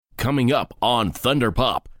coming up on Thunder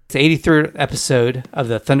Pop. It's the 83rd episode of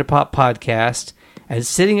the Thunder Pop podcast. And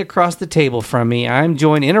sitting across the table from me, I'm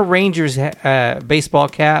joined in a Rangers baseball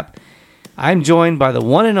cap. I'm joined by the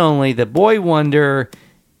one and only, the boy wonder,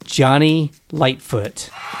 Johnny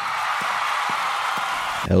Lightfoot.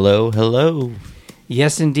 Hello, hello.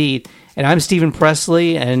 Yes, indeed. And I'm Stephen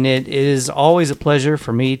Presley, and it is always a pleasure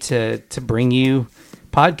for me to bring you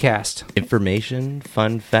podcast. Information,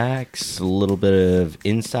 fun facts, a little bit of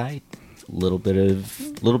insight, a little bit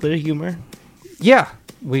of humor. Yeah,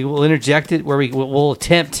 we will interject it where we'll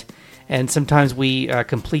attempt, and sometimes we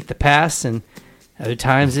complete the pass, and other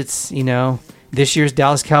times it's, this year's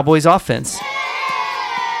Dallas Cowboys offense.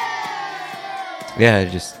 Yeah,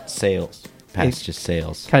 just sails. Pass just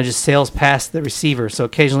sails. Kind of just sails past the receiver, so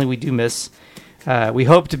occasionally we do miss. We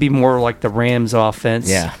hope to be more like the Rams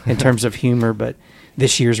offense in terms of humor, but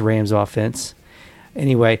this year's Rams offense.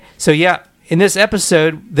 Anyway, so yeah, in this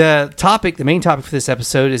episode, the main topic for this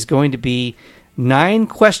episode is going to be 9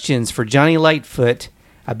 questions for Johnny Lightfoot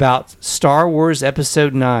about Star Wars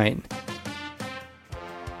Episode 9.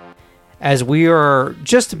 As we are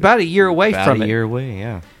just about a year away from it. A year away,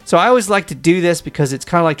 yeah. So I always like to do this because it's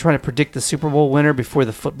kind of like trying to predict the Super Bowl winner before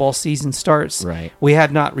the football season starts. Right. We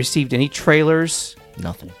have not received any trailers.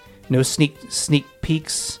 Nothing. No sneak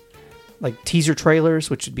peeks, like teaser trailers,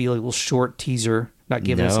 which would be a little short teaser, not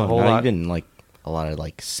giving us a whole lot. Not even like a lot of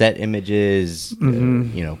like set images,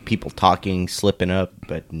 people talking, slipping up,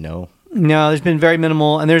 but no. No, there's been very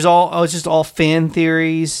minimal, and it's just all fan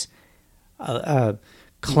theories,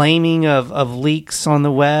 claiming of leaks on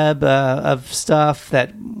the web of stuff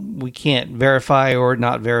that we can't verify or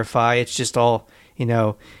not verify. It's just all,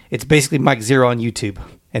 it's basically Mike Zero on YouTube,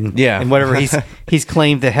 and whatever he's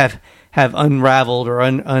claimed to have unraveled or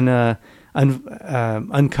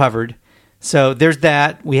uncovered. So there's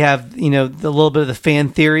that. We have the little bit of the fan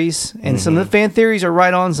theories, and some of the fan theories are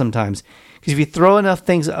right on sometimes, because if you throw enough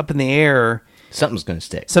things up in the air, something's going to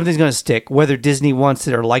stick. Something's going to stick, whether Disney wants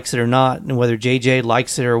it or likes it or not, and whether JJ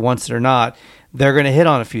likes it or wants it or not. They're going to hit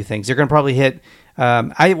on a few things. They're going to probably hit.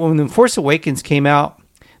 When The Force Awakens came out,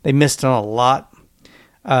 they missed on a lot.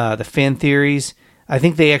 The fan theories. I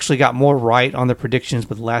think they actually got more right on the predictions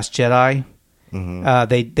with Last Jedi.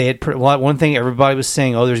 They had one thing everybody was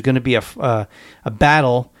saying. Oh, there's going to be a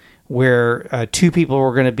battle where 2 people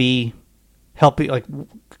were going to be helping, like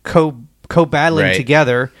co-battling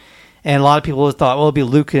together. And a lot of people thought, well, it'll be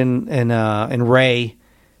Luke and Rey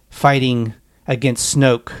fighting against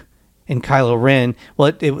Snoke and Kylo Ren.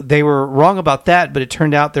 Well, they were wrong about that, but it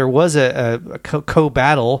turned out there was a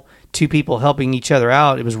co-battle, 2 people helping each other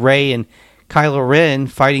out. It was Rey and Kylo Ren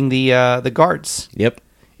fighting the guards. Yep.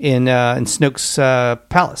 In Snoke's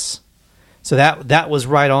palace. So that was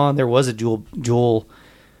right on. There was a dual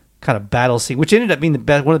kind of battle scene, which ended up being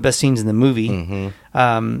one of the best scenes in the movie.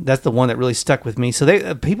 That's the one that really stuck with me. So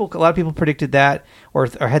a lot of people predicted that or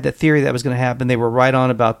had that theory that was going to happen. They were right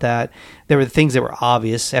on about that. There were things that were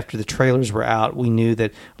obvious after the trailers were out. We knew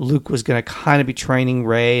that Luke was going to kind of be training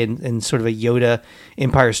Rey in sort of a Yoda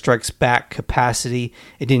Empire Strikes Back capacity.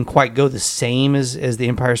 It didn't quite go the same as the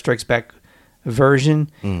Empire Strikes Back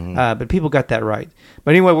version, but people got that right.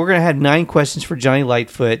 But anyway, we're going to have 9 questions for Johnny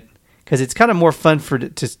Lightfoot, because it's kind of more fun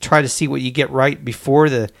to try to see what you get right before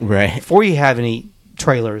you have any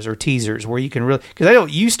trailers or teasers, where you can really, because I know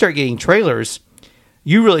you start getting trailers,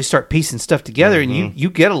 you really start piecing stuff together, and you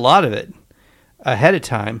get a lot of it ahead of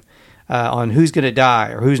time on who's going to die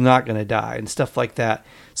or who's not going to die and stuff like that.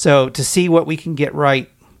 So to see what we can get right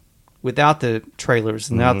without the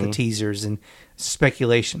trailers and without the teasers and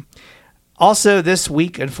speculation. Also, this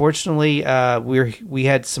week, unfortunately, we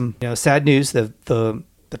had some sad news. The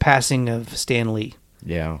passing of Stan Lee.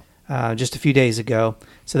 Yeah. Just a few days ago.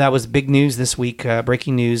 So that was big news this week.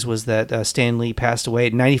 Breaking news was that Stan Lee passed away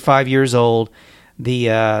at 95 years old.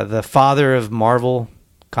 The father of Marvel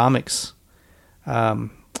Comics.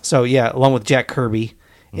 So yeah, along with Jack Kirby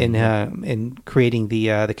in creating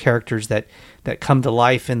the characters that come to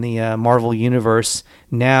life in the Marvel universe.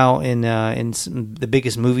 Now in the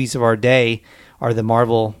biggest movies of our day are the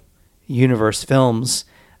Marvel universe films.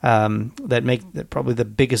 That make probably the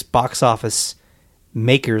biggest box office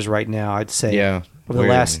makers right now, I'd say. Yeah, over the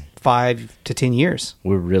last 5 to 10 years.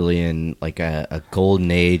 We're really in like a golden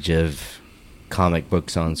age of comic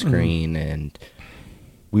books on screen, and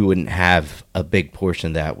we wouldn't have a big portion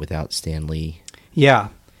of that without Stan Lee. Yeah,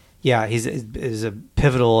 he's a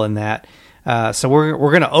pivotal in that. So we're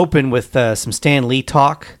going to open with some Stan Lee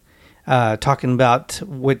talk. Talking about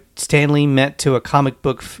what Stan Lee meant to a comic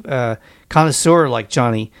book connoisseur like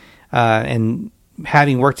Johnny, and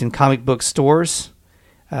having worked in comic book stores,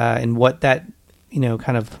 and what that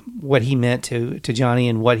kind of what he meant to Johnny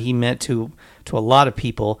and what he meant to a lot of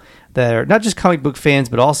people that are not just comic book fans,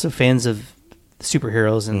 but also fans of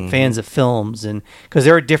superheroes and fans of films. And because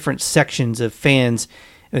there are different sections of fans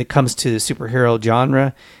when it comes to the superhero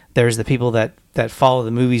genre. There's the people that follow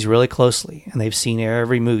the movies really closely and they've seen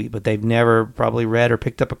every movie, but they've never probably read or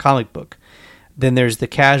picked up a comic book. Then there's the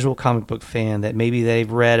casual comic book fan that maybe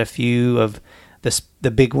they've read a few of the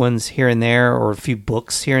big ones here and there, or a few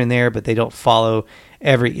books here and there, but they don't follow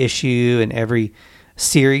every issue and every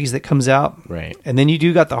series that comes out. Right. And then you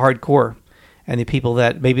do got the hardcore and the people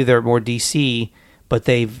that maybe they're more DC, but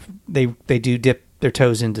they do dip their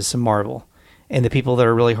toes into some Marvel, and the people that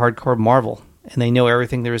are really hardcore Marvel and they know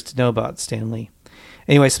everything there is to know about Stan Lee.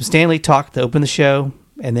 Anyway, some Stan Lee talk to open the show,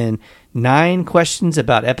 and then 9 questions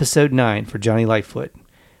about episode 9 for Johnny Lightfoot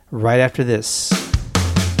right after this.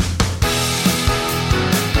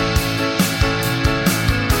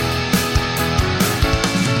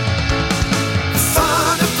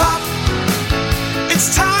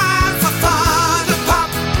 It's time for Thunder Pop.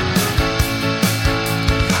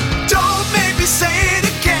 Don't make me say it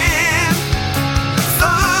again.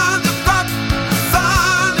 Thunder Pop,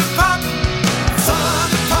 Thunder Pop,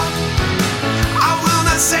 Thunder Pop. I will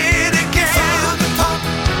not say it again. Thunder Pop.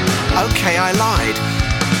 Okay, I lied.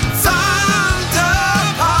 Thunder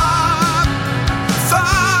Pop,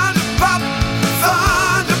 Thunder Pop,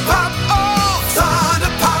 Thunder Pop, oh, Thunder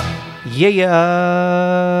Pop. Yeah.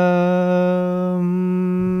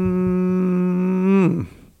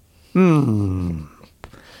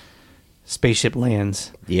 Spaceship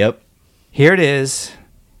lands. Yep. Here it is.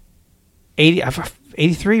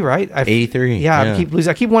 83, right? 83. Yeah,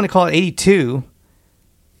 I keep wanting to call it 82.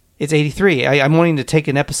 It's 83. I'm wanting to take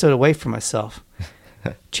an episode away from myself.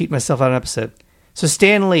 Cheat myself out of an episode. So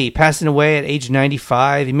Stan Lee, passing away at age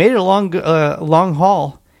 95. He made it a long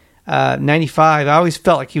haul. 95. I always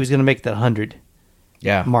felt like he was going to make that 100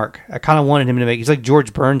 mark. I kind of wanted him to make. He's like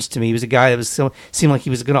George Burns to me. He was a guy that seemed like he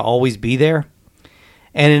was going to always be there,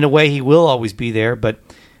 and in a way, he will always be there. But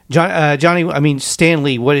Stan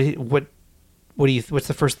Lee. What's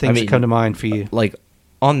the first things that come to mind for you? Like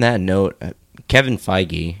on that note, Kevin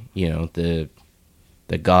Feige, the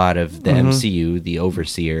god of the MCU, the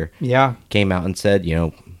overseer, came out and said,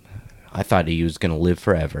 I thought he was going to live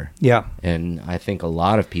forever. Yeah, and I think a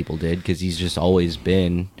lot of people did because he's just always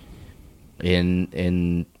been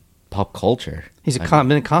in pop culture. He's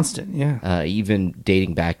been a constant, even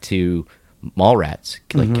dating back to Mallrats.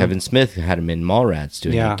 Like Kevin Smith had him in Mallrats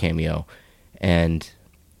doing a cameo. And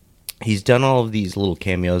he's done all of these little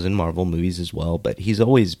cameos in Marvel movies as well, but he's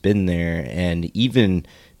always been there. And even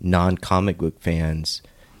non-comic book fans,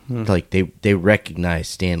 like they recognize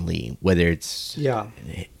Stan Lee, whether it's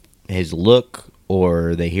his look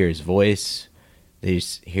or they hear his voice. They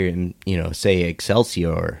just hear him, say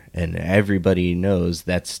Excelsior, and everybody knows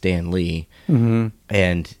that's Stan Lee. Mm-hmm.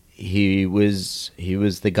 And he was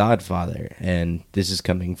the Godfather. And this is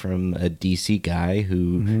coming from a DC guy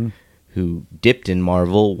who dipped in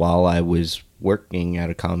Marvel while I was working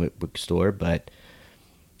at a comic book store. But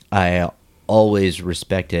I always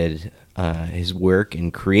respected his work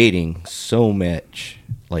in creating so much,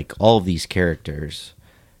 like all of these characters.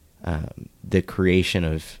 The creation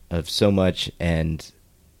of so much, and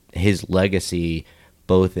his legacy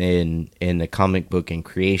both in the comic book and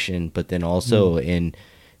creation, but then also in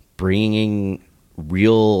bringing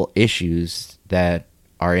real issues that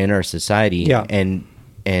are in our society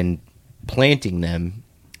and planting them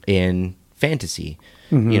in fantasy.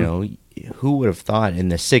 Who would have thought in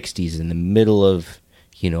the 60s, in the middle of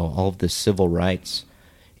all of the civil rights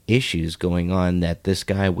issues going on, that this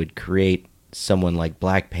guy would create someone like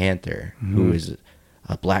Black Panther, who is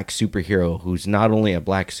a black superhero, who's not only a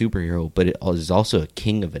black superhero, but is also a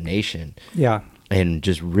king of a nation. Yeah. And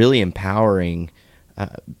just really empowering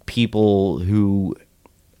people who,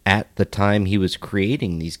 at the time he was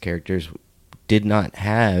creating these characters, did not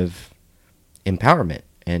have empowerment.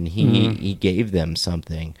 And he gave them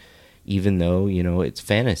something, even though, it's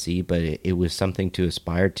fantasy, but it was something to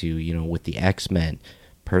aspire to, with the X-Men,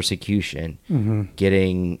 persecution,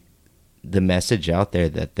 getting the message out there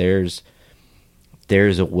that there's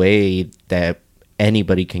a way that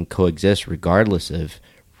anybody can coexist regardless of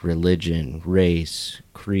religion, race,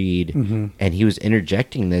 creed. And he was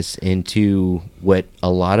interjecting this into what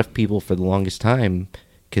a lot of people for the longest time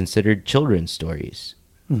considered children's stories.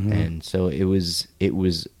 And so it was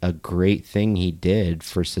a great thing he did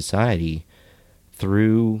for society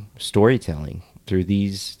through storytelling, through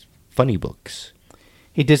these funny books.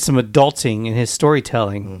 He did some adulting in his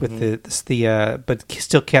storytelling with but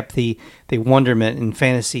still kept the wonderment and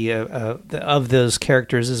fantasy of those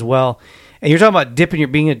characters as well. And you're talking about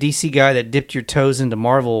being a DC guy that dipped your toes into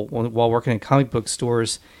Marvel while working in comic book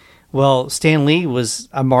stores. Well, Stan Lee was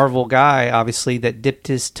a Marvel guy, obviously, that dipped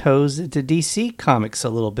his toes into DC Comics a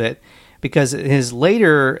little bit, because in his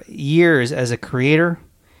later years as a creator,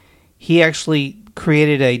 he actually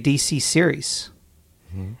created a DC series.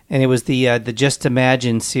 Mm-hmm. And it was the Just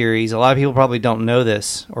Imagine series. A lot of people probably don't know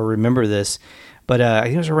this or remember this, but I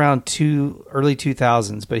think it was around early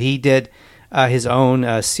 2000s. But he did his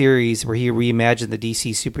own series where he reimagined the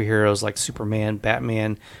DC superheroes like Superman,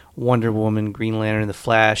 Batman, Wonder Woman, Green Lantern, and the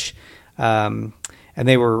Flash, and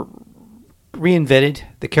they were reinvented.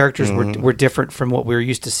 The characters were different from what we were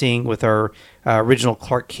used to seeing with our original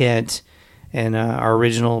Clark Kent and our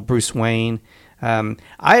original Bruce Wayne. I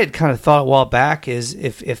had kind of thought a while back is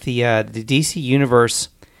if the DC universe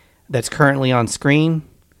that's currently on screen,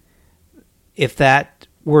 if that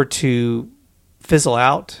were to fizzle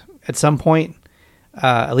out at some point,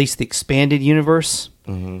 at least the expanded universe,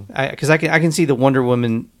 because I can see the Wonder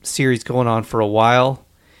Woman series going on for a while.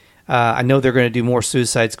 I know they're going to do more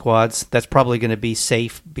Suicide Squads. That's probably going to be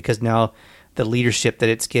safe because now the leadership that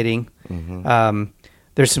it's getting.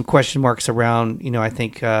 There's some question marks around. I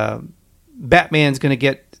think Batman's going to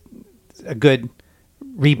get a good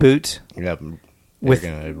reboot. Yep. They're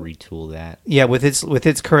going to retool that. Yeah, with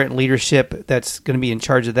its current leadership that's going to be in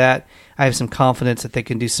charge of that, I have some confidence that they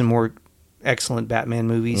can do some more excellent Batman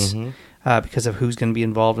movies because of who's going to be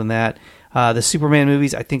involved in that. The Superman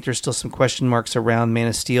movies, I think there's still some question marks around Man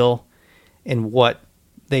of Steel and what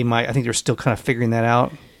they might. I think they're still kind of figuring that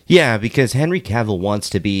out. Yeah, because Henry Cavill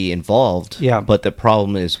wants to be involved. Yeah. But the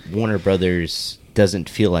problem is Warner Brothers doesn't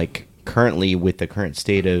feel like currently with the current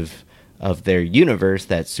state of their universe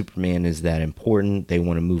that Superman is that important. They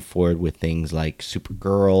want to move forward with things like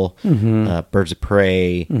Supergirl, Birds of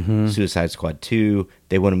Prey, Suicide Squad 2.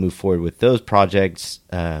 They want to move forward with those projects,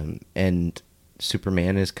 and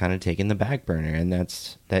Superman is kind of taking the back burner, and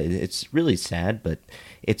that it's really sad, but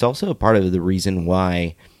it's also a part of the reason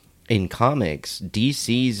why in comics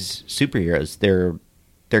DC's superheroes they're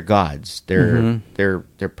gods.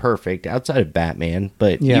 They're perfect outside of Batman,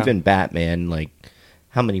 but even Batman, like,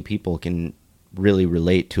 how many people can really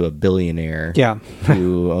relate to a billionaire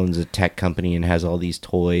who owns a tech company and has all these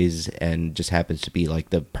toys and just happens to be like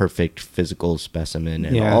the perfect physical specimen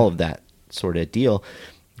and all of that sort of deal?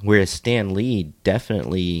 Whereas Stan Lee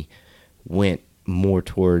definitely went more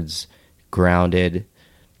towards grounded.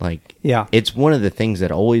 Like, it's one of the things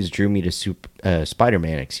that always drew me to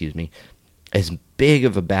Spider-Man, as big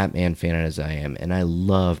of a Batman fan as I am, and I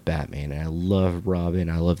love Batman, and I love Robin,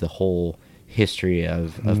 I love the whole history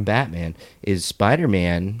of Batman, is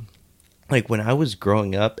Spider-Man. Like, when I was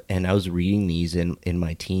growing up and I was reading these in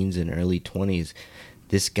my teens and early 20s,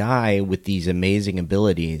 this guy with these amazing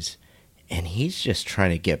abilities, and he's just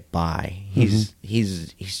trying to get by. He's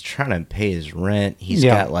trying to pay his rent. He's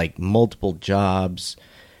got like multiple jobs,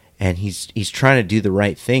 and he's trying to do the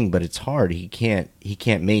right thing, but it's hard. He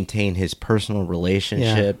can't maintain his personal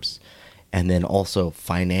relationships and then also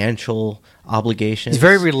financial obligations. It's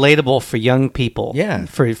very relatable for young people. Yeah.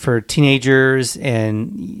 For teenagers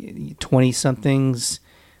and 20-somethings,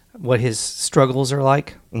 what his struggles are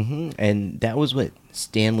like. And that was what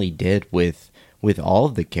Stan Lee did with all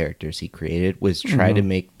of the characters he created, was try to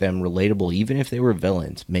make them relatable, even if they were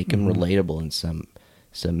villains, make them relatable in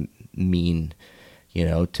some mean,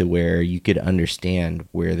 to where you could understand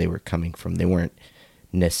where they were coming from. They weren't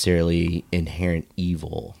necessarily inherent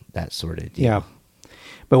evil, that sort of deal. Yeah.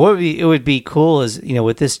 But it would be cool is,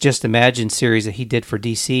 with this Just Imagine series that he did for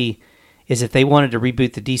DC, is if they wanted to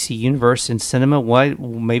reboot the DC universe in cinema,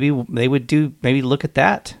 maybe they would look at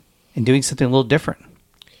that and doing something a little different.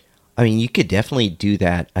 I mean, you could definitely do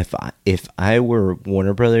that. If I were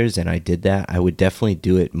Warner Brothers and I did that, I would definitely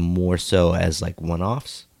do it more so as like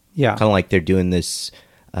one-offs. Yeah. Kind of like they're doing this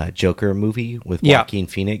Joker movie with Joaquin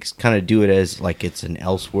Phoenix. Kind of do it as like it's an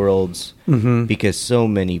Elseworlds, because so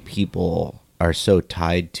many people are so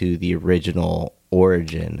tied to the original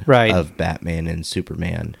origin of Batman and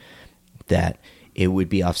Superman that it would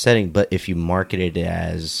be offsetting. But if you marketed it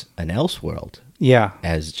as an Elseworld,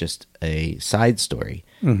 as just a side story,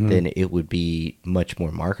 then it would be much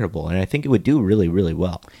more marketable, and I think it would do really, really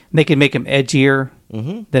well. They could make them edgier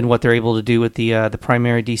than what they're able to do with the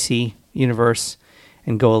primary DC universe,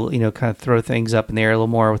 and go, kind of throw things up in the air a little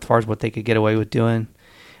more as far as what they could get away with doing.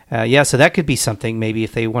 So that could be something maybe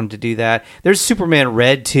if they wanted to do that. There's Superman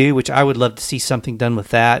Red too, which I would love to see something done with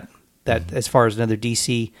that. That as far as another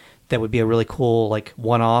DC, that would be a really cool like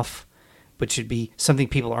one-off, but should be something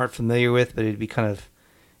people aren't familiar with, but it'd be kind of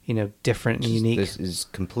different and unique. This is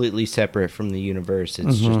completely separate from the universe.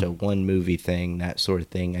 It's just a one movie thing, that sort of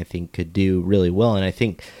thing. I think could do really well, and I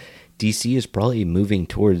think DC is probably moving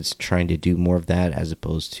towards trying to do more of that as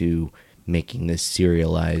opposed to making this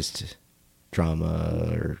serialized drama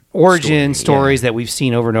or origin stories that we've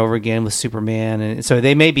seen over and over again with Superman, and so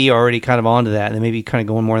they may be already kind of onto that, and they may be kind of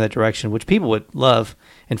going more in that direction, which people would love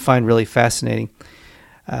and find really fascinating.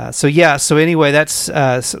 So anyway, that's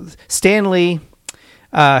Stan Lee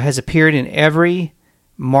has appeared in every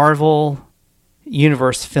Marvel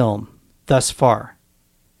Universe film thus far.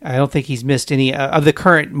 I don't think he's missed any of the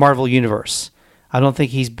current Marvel Universe. I don't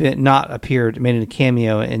think he's made a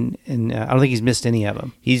cameo, and I don't think he's missed any of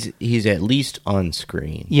them. He's at least on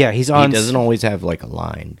screen. Yeah, he's on. He doesn't always have like a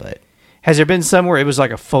line, but has there been somewhere it was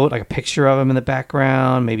like a photo, like a picture of him in the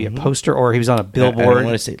background, maybe a poster, or he was on a billboard? I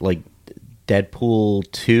want to say like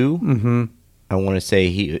Deadpool 2. Mm-hmm. I want to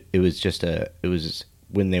say it was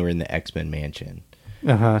when they were in the X-Men mansion.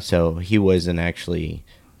 So he wasn't actually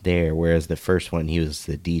there, whereas the first one he was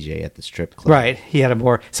the DJ at the strip club. Right, he had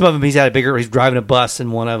some of them he's driving a bus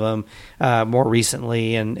in one of them more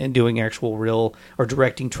recently, and doing actual real or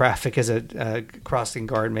directing traffic as a crossing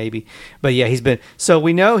guard maybe. But yeah, so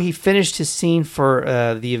we know he finished his scene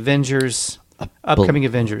for the Avengers, upcoming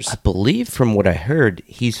Avengers. I believe from what I heard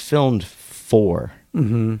he's filmed 4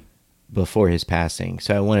 before his passing,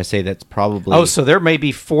 so I want to say that's probably so there may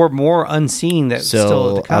be 4 more unseen that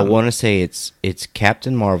still to come. I want to say it's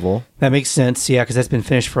Captain Marvel. That makes sense, yeah, because that's been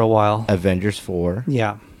finished for a while. Avengers 4,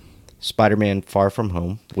 yeah. Spider-Man Far From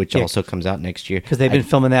Home, which also comes out next year, because they've been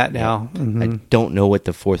filming that now. I don't know what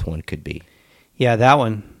the 4th one could be. Yeah, that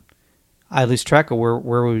one I lose track of where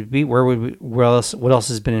would we be, what else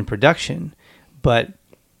has been in production, but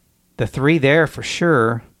the 3 there for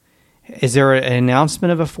sure. Is there an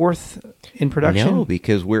announcement of a 4th in production? No,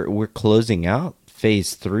 because we're closing out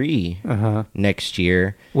Phase 3 next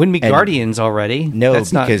year. Wouldn't be Guardians already. No,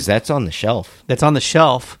 that's on the shelf. That's on the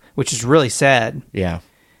shelf, which is really sad. Yeah,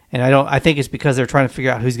 and I think it's because they're trying to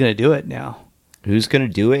figure out who's going to do it now. Who's going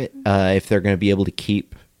to do it? If they're going to be able to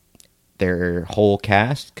keep their whole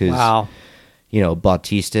cast? Because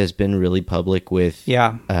Bautista has been really public with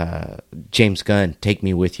James Gunn. Take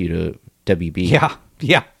me with you to WB.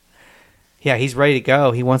 Yeah, he's ready to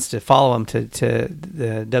go. He wants to follow him to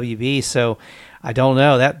the WB. So I don't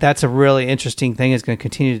know. That's a really interesting thing. It's going to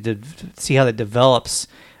continue to see how that develops.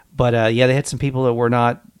 But they had some people that were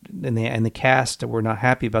not in the cast that were not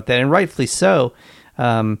happy about that, and rightfully so.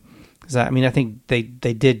 Because I think they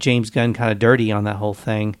did James Gunn kind of dirty on that whole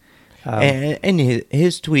thing. And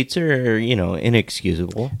his tweets are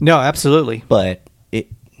inexcusable. No, absolutely. But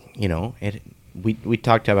We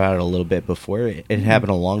talked about it a little bit before. It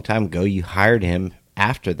happened a long time ago. You hired him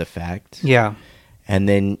after the fact. Yeah. And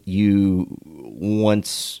then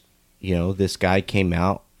once this guy came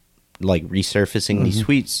out, like resurfacing these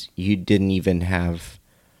tweets, you didn't even have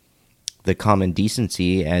the common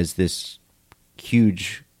decency as this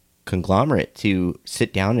huge conglomerate to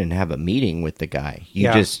sit down and have a meeting with the guy.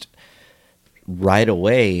 You just right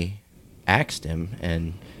away axed him,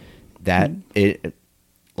 and that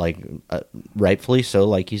rightfully so,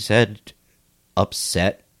 like you said,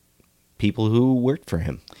 upset people who worked for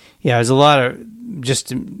him. Yeah, there's a lot of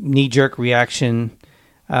just knee-jerk reaction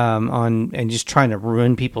and just trying to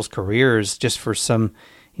ruin people's careers just for some,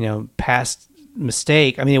 past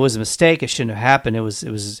mistake. I mean, it was a mistake. It shouldn't have happened. It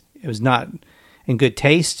was not in good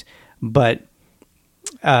taste. But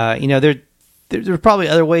there were probably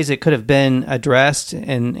other ways it could have been addressed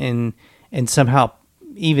and somehow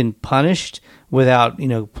even punished without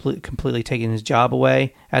completely taking his job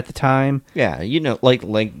away at the time. Yeah, like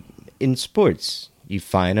in sports, you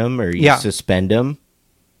fine them or you suspend them.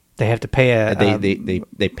 They have to pay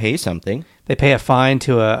they pay something. They pay a fine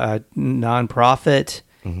to a nonprofit.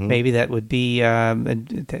 Maybe that would be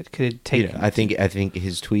that could take. I think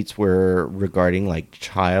his tweets were regarding like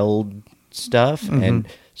child stuff, and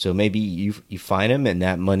so maybe you fine him, and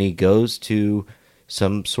that money goes to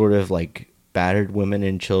some sort of like battered women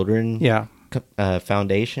and children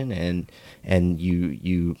foundation, and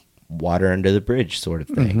you water under the bridge sort of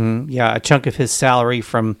thing. Yeah, a chunk of his salary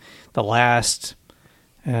from the last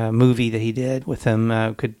movie that he did with him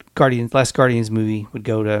last Guardians movie would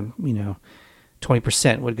go to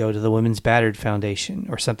 20% would go to the Women's Battered Foundation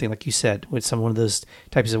or something, like you said, with one of those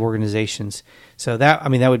types of organizations. So that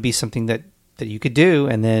would be something that you could do,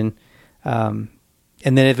 and then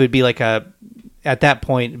it would be like at that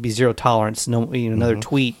point it'd be zero tolerance. No, another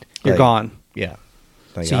tweet, you're gone. Yeah.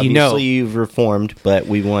 Like, so obviously you've reformed, but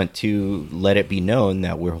we want to let it be known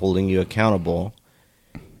that we're holding you accountable.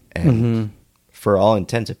 And for all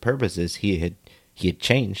intents and purposes, he he had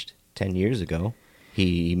changed 10 years ago.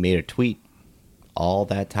 He made a tweet all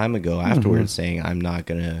that time ago afterwards saying, I'm not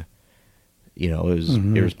going to, it was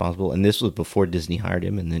irresponsible. And this was before Disney hired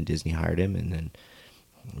him, and then Disney hired him, and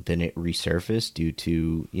then it resurfaced due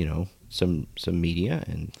to, some media.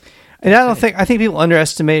 And I think people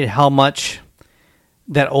underestimated how much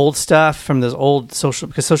that old stuff from those old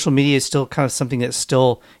because social media is still kind of something that's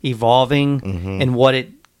still evolving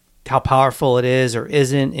and how powerful it is or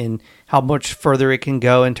isn't, and how much further it can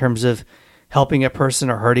go in terms of helping a person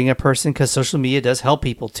or hurting a person, because social media does help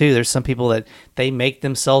people too. There's some people that they make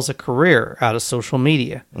themselves a career out of social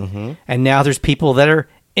media. And now there's people that are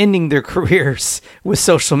ending their careers with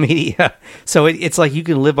social media. So it's like you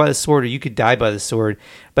can live by the sword or you could die by the sword.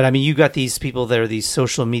 But I mean, you got these people that are these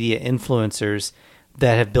social media influencers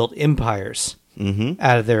that have built empires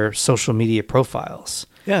out of their social media profiles.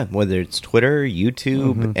 Yeah, whether it's Twitter,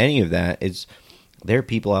 YouTube, any of that, there are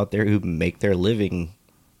people out there who make their living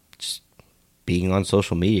just being on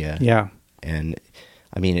social media. Yeah. And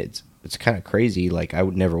I mean, it's kind of crazy. Like, I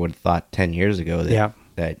would never would have thought 10 years ago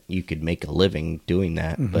that you could make a living doing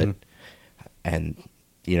that. But, and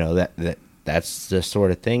that's the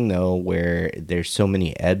sort of thing though, where there's so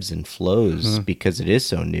many ebbs and flows because it is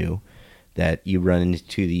so new, that you run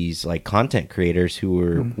into these like content creators who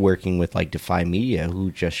were working with like Defy Media, who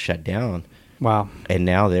just shut down. Wow. And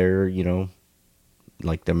now they're,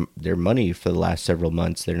 like their money for the last several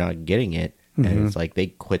months, they're not getting it. And it's like they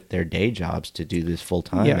quit their day jobs to do this full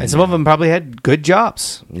time. Yeah, and some of them probably had good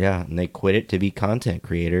jobs. Yeah, and they quit it to be content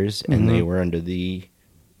creators, and they were under these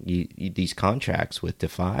contracts with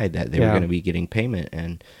Defy that they were going to be getting payment,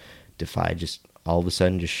 and Defy just all of a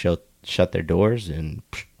sudden just shut their doors, and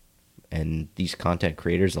these content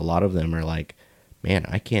creators, a lot of them are like, man,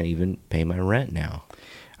 I can't even pay my rent now.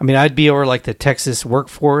 I mean, I'd be over like the Texas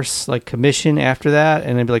Workforce Commission after that,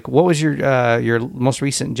 and I'd be like, what was your most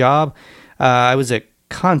recent job? I was a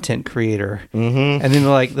content creator. And then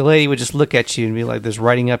like the lady would just look at you and be like, "There's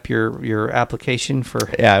writing up your application for."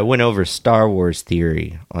 Yeah, I went over Star Wars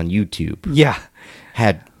Theory on YouTube. Yeah,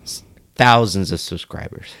 had thousands of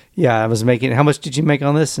subscribers. Yeah, I was making. How much did you make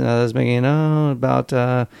on this? And I was making about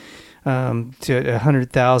to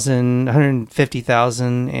 100,000,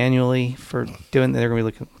 150,000 annually for doing. They're gonna be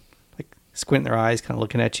looking like squinting their eyes, kind of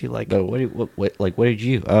looking at you like. But what did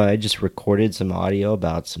you? I just recorded some audio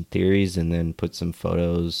about some theories and then put some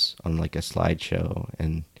photos on like a slideshow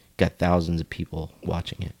and got thousands of people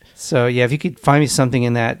watching it. So yeah, if you could find me something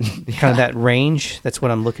in that kind of that range, that's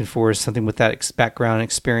what I'm looking for. Is something with that background and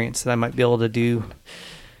experience that I might be able to do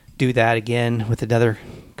that again with another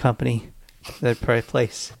company, that probably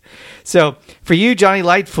place. So for you, Johnny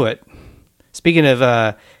Lightfoot, speaking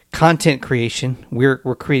of content creation, we're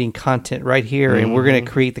creating content right here, and we're going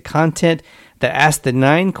to create the content that asks the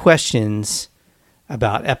 9 questions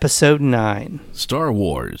about Episode 9. Star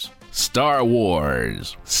Wars. Star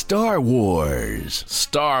Wars. Star Wars.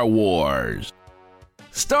 Star Wars.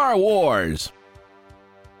 Star Wars.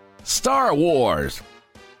 Star Wars.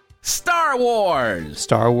 Star Wars.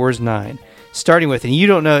 Star Wars 9. Starting with, and you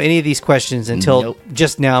don't know any of these questions until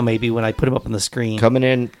just now, maybe when I put them up on the screen. Coming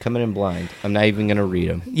in blind. I'm not even going to read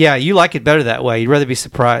them. Yeah, you like it better that way. You'd rather be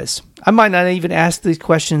surprised. I might not even ask these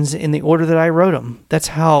questions in the order that I wrote them. That's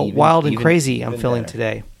how wild and crazy I'm feeling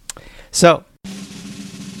today. So,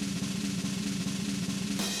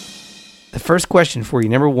 the first question for you,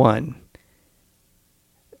 number 1.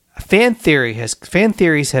 Fan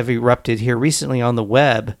theories have erupted here recently on the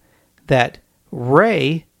web that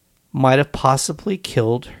Rey might have possibly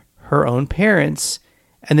killed her own parents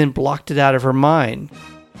and then blocked it out of her mind.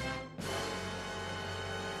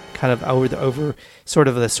 Kind of over sort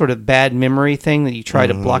of the sort of bad memory thing that you try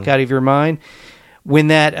to block out of your mind. When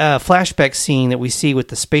that flashback scene that we see with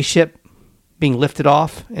the spaceship being lifted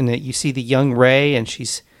off, and that you see the young Rey and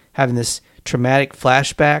she's having this traumatic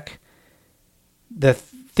flashback, the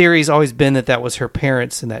theory's always been that was her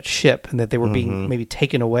parents in that ship and that they were being maybe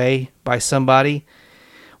taken away by somebody.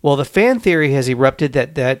 Well, the fan theory has erupted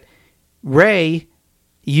that Rey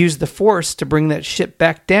used the Force to bring that ship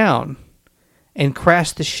back down and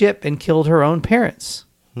crashed the ship and killed her own parents.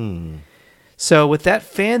 So with that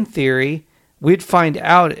fan theory, we'd find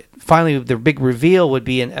out, finally the big reveal would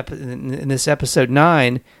be in this episode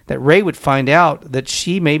 9, that Rey would find out that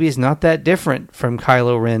she maybe is not that different from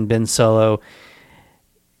Kylo Ren, Ben Solo,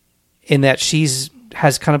 in that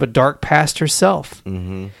has kind of a dark past herself.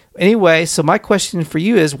 Anyway, so my question for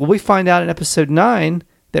you is, will we find out in episode 9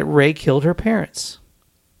 that Rey killed her parents?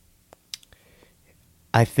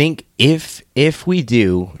 I think if we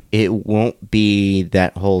do, it won't be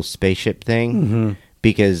that whole spaceship thing,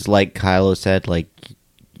 because like Kylo said, like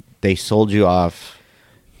they sold you off.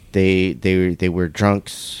 They were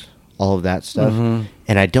drunks, all of that stuff.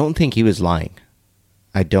 And I don't think he was lying.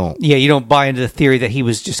 I don't. Yeah, you don't buy into the theory that he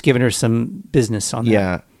was just giving her some business on that.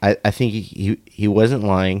 Yeah, I think he wasn't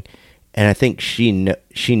lying, and I think she knew.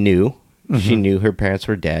 She knew her parents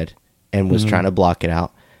were dead and was trying to block it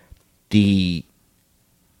out. The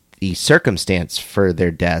circumstance for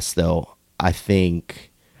their deaths, though, I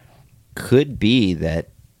think could be that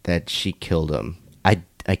she killed him.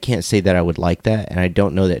 I can't say that I would like that, and I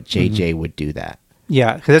don't know that JJ would do that.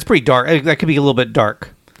 Yeah, because that's pretty dark. That could be a little bit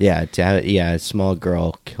dark. Yeah, to have a small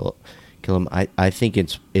girl kill him. I think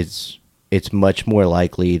it's much more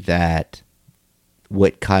likely that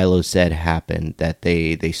what Kylo said happened, that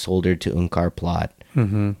they sold her to Unkar Plot,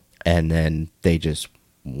 and then they just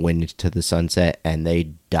went into the sunset and they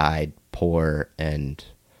died poor, and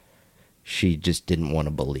she just didn't want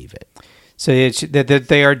to believe it. So that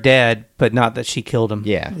they are dead, but not that she killed him.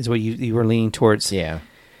 Yeah. Is what you were leaning towards. Yeah.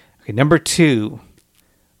 Okay, number 2.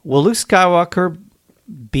 Will Luke Skywalker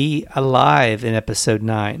be alive in Episode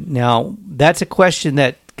 9? Now, that's a question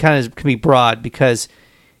that kind of can be broad, because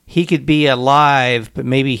he could be alive, but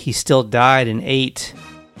maybe he still died in 8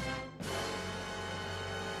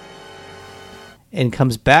 and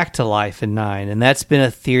comes back to life in 9. And that's been a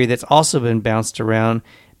theory that's also been bounced around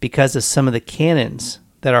because of some of the canons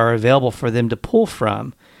that are available for them to pull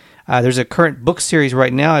from. There's a current book series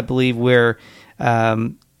right now, I believe, where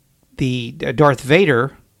the Darth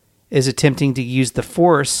Vader is attempting to use the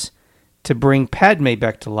Force to bring Padme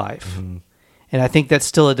back to life. And I think that's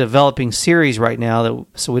still a developing series right now,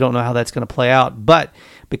 so we don't know how that's going to play out. But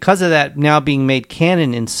because of that now being made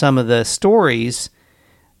canon in some of the stories,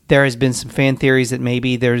 there has been some fan theories that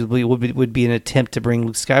maybe there would be an attempt to bring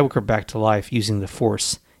Luke Skywalker back to life using the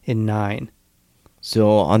Force in 9.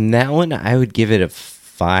 So on that one, I would give it a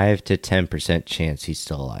 5 to 10% chance he's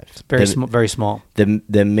still alive. It's very small. The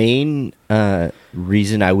main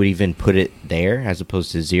reason I would even put it there as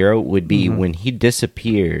opposed to 0 would be when he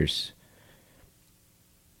disappears,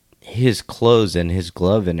 his clothes and his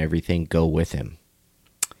glove and everything go with him.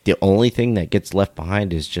 The only thing that gets left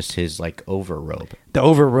behind is just his overrobe. The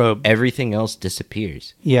overrobe. Everything else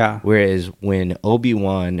disappears. Yeah. Whereas when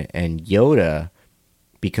Obi-Wan and Yoda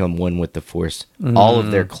become one with the Force, all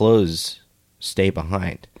of their clothes stay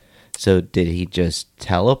behind. So did he just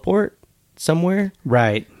teleport somewhere?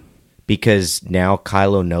 Right. Because now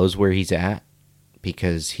Kylo knows where he's at,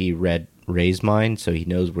 because he read Rey's mind, so he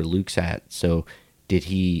knows where Luke's at. So did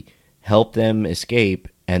he help them escape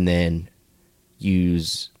and then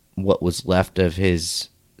use what was left of his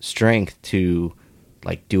strength to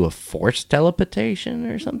do a Force teleportation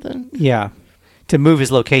or something? Yeah. To move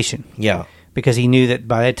his location. Yeah. Because he knew that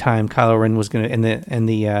by that time Kylo Ren was going to, and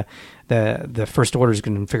the First Order is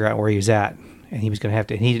going to figure out where he was at, and he was going to have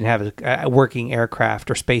to. And he didn't have a working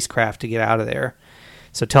aircraft or spacecraft to get out of there,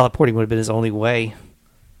 so teleporting would have been his only way.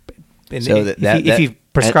 And so if you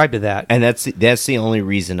prescribe to that, and that's the only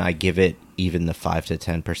reason I give it even the 5 to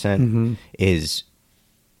 10% is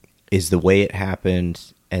the way it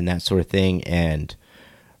happened and that sort of thing. And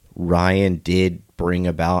Ryan did bring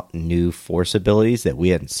about new Force abilities that we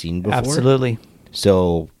hadn't seen before. Absolutely.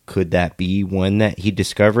 So could that be one that he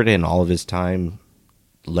discovered in all of his time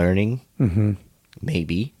learning?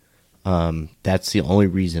 Maybe. That's the only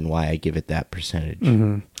reason why I give it that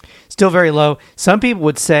percentage. Still very low. Some people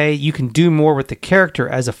would say you can do more with the character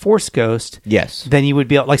as a Force ghost. Yes. Than you would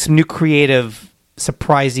be some new creative,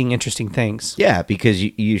 surprising, interesting things. Yeah, because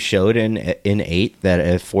you showed in 8 that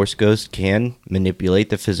a Force ghost can manipulate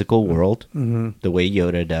the physical world the way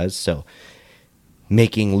Yoda does. So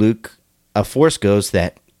making Luke a Force ghost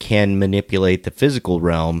that can manipulate the physical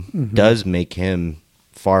realm does make him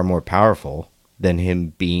far more powerful than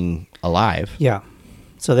him being alive. Yeah.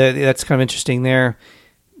 So that's kind of interesting there.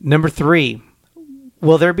 Number 3,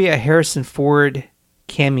 will there be a Harrison Ford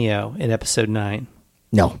cameo in Episode 9?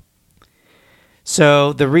 No.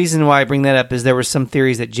 So the reason why I bring that up is there were some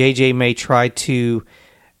theories that JJ may try to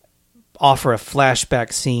offer a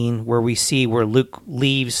flashback scene where we see where Luke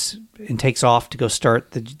leaves and takes off to go start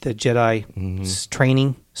the Jedi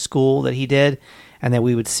training school that he did, and that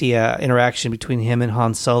we would see a interaction between him and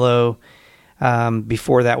Han Solo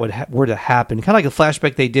before that were to happen. Kind of like a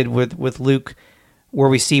flashback they did with Luke, where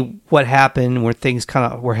we see what happened, where things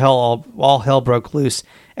where all hell broke loose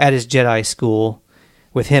at his Jedi school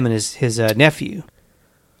with him and his nephew.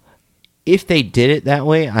 If they did it that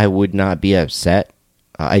way, I would not be upset.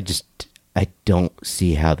 I don't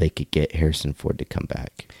see how they could get Harrison Ford to come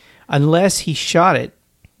back. Unless he shot it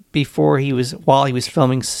while he was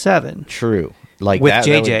filming 7. True. Like with that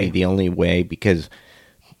JJ. would be the only way, because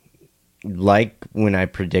like when I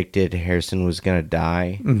predicted Harrison was going to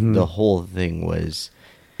die, Mm-hmm. the whole thing was,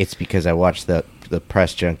 it's because I watched the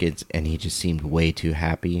press junkets and he just seemed way too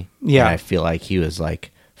happy. Yeah. And I feel like he was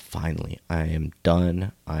like, finally, I am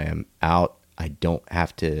done. I am out. I don't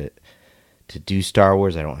have to do Star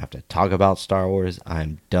Wars. I don't have to talk about Star Wars.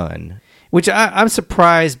 I'm done. Which I'm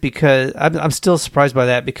surprised because I'm still surprised by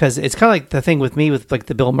that, because it's kind of like the thing with me with like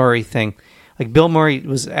the Bill Murray thing. Like Bill Murray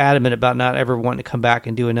was adamant about not ever wanting to come back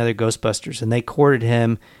and do another Ghostbusters, and they courted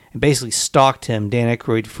him and basically stalked him, Dan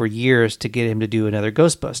Aykroyd, for years to get him to do another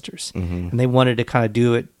Ghostbusters. And they wanted to kind of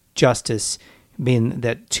do it justice, being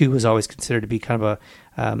that 2 was always considered to be kind of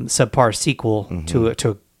a subpar sequel to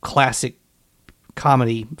a classic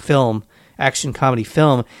comedy film, action comedy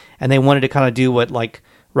film, and they wanted to kind of do what like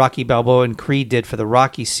Rocky Balboa and Creed did for the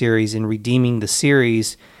Rocky series in redeeming the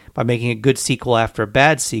series by making a good sequel after a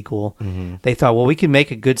bad sequel. They thought, well, we can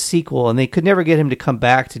make a good sequel, and they could never get him to come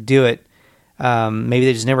back to do it. Maybe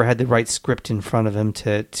they just never had the right script in front of him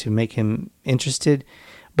to make him interested.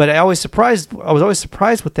 But I was always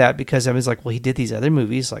surprised with that, because I was like, well, he did these other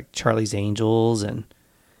movies like Charlie's Angels, and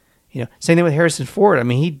same thing with Harrison Ford. I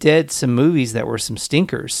mean, he did some movies that were some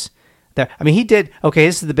stinkers. He did. Okay,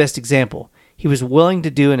 this is the best example. He was willing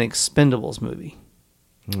to do an Expendables movie.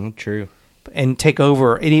 True. And take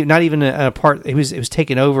over, and not even a part. It was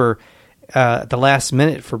taken over at the last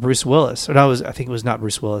minute for Bruce Willis. Or no, I think it was not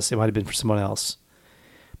Bruce Willis. It might have been for someone else,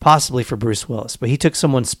 possibly for Bruce Willis. But he took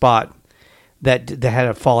someone's spot that had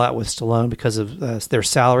a fallout with Stallone because of their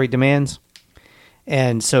salary demands,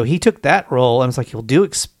 and so he took that role. And it's like, he'll do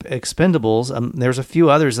Expendables. There's a few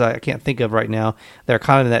others that I can't think of right now that are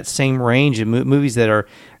kind of in that same range of movies that are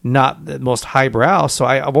not the most highbrow. So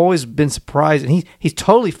I've always been surprised, and he's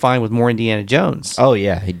totally fine with more Indiana Jones. Oh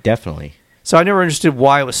yeah, he definitely. So I never understood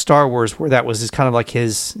why it was Star Wars where that was just kind of like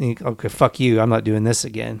his, okay, fuck you, I'm not doing this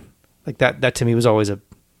again. Like that to me was always a...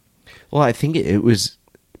 Well, I think it was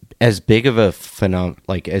as big of a phenomenon,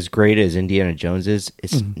 like as great as Indiana Jones is,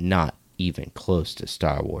 it's not even close to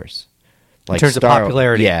Star Wars. Like in terms of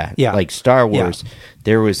popularity. Yeah. Like Star Wars,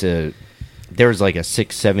 there was like a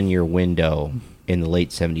 6-7 year window in the late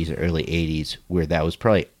 70s or early 80s where that was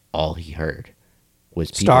probably all he heard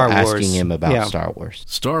was people Star Wars. asking him about Star Wars.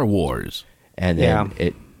 Star Wars. And then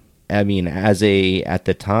at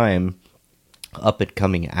the time, up and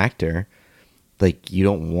coming actor, like, you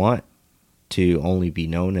don't want to only be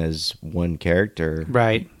known as one character.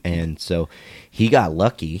 Right. And so he got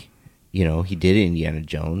lucky. He did Indiana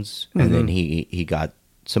Jones, and then he got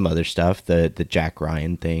some other stuff, the Jack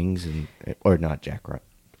Ryan things, or not Jack Ryan.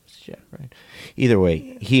 Either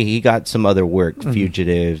way, he got some other work,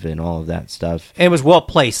 Fugitive and all of that stuff. And it was well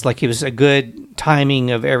placed. Like, it was a good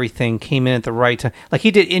timing of everything, came in at the right time. Like,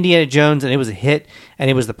 he did Indiana Jones, and it was a hit, and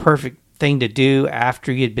it was the perfect thing to do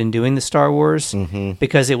after he had been doing the Star Wars,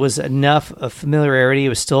 because it was enough of familiarity. It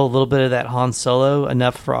was still a little bit of that Han Solo,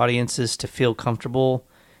 enough for audiences to feel comfortable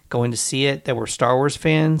going to see it that were Star Wars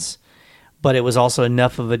fans, but it was also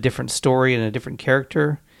enough of a different story and a different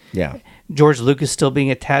character. Yeah. George Lucas still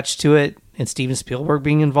being attached to it, and Steven Spielberg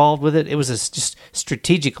being involved with it. It was just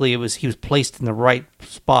strategically, he was placed in the right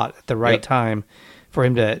spot at the right time for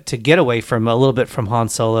him to get away from a little bit from Han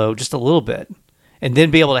Solo, just a little bit, and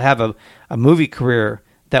then be able to have a movie career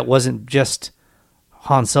that wasn't just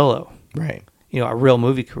Han Solo. Right. A real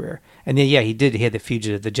movie career. And then, he had The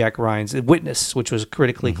Fugitive, the Jack Ryan's, The Witness, which was a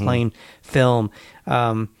critically acclaimed film.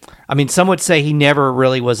 Some would say he never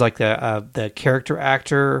really was like the character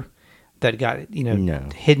actor that got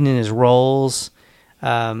hidden in his roles,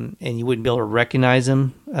 and you wouldn't be able to recognize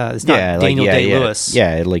him. It's not Daniel Day-Lewis.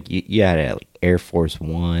 Yeah, like you had like Air Force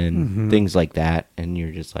One, things like that, and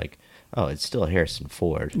you're just like, oh, it's still Harrison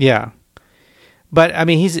Ford. Yeah, but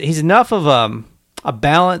he's enough of a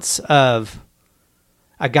balance of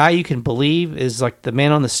a guy you can believe is like the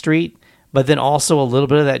man on the street, but then also a little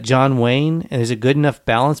bit of that John Wayne, and there's a good enough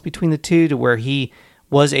balance between the two to where he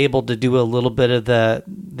was able to do a little bit of the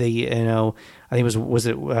I think it was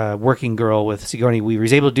Working Girl with Sigourney Weaver.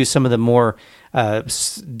 He's able to do some of the more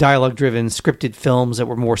dialogue-driven, scripted films that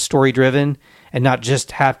were more story-driven, and not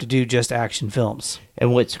just have to do just action films.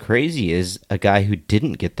 And what's crazy is a guy who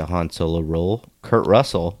didn't get the Han Solo role, Kurt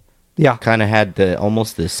Russell, kind of had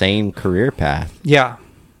almost the same career path. Yeah.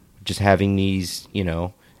 Just having these,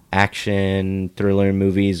 action thriller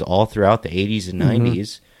movies all throughout the 80s and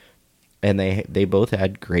 90s. And they both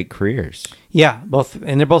had great careers. Yeah, both,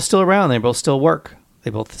 and they're both still around. They both still work.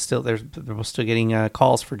 They're both still getting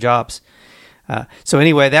calls for jobs. So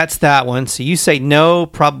anyway, that's that one. So you say no,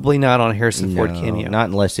 probably not on Harrison Ford cameo. Not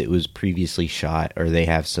unless it was previously shot or they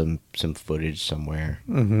have some footage somewhere.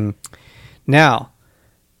 Now,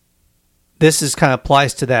 this is kind of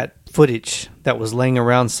applies to that footage that was laying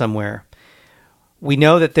around somewhere. We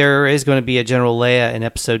know that there is going to be a General Leia in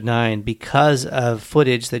Episode 9 because of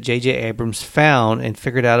footage that J.J. Abrams found and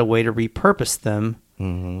figured out a way to repurpose them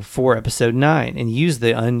for Episode 9 and use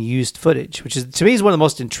the unused footage, which is, to me, is one of the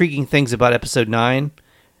most intriguing things about Episode 9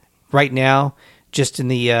 right now, just in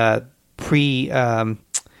the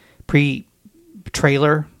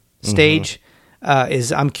pre-trailer stage,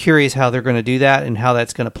 is I'm curious how they're going to do that and how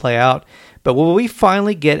that's going to play out. But will we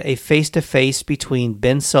finally get a face-to-face between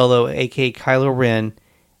Ben Solo, a.k.a. Kylo Ren,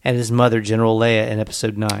 and his mother, General Leia, in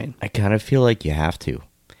Episode 9? I kind of feel like you have to.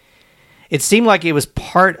 It seemed like it was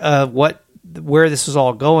part of where this was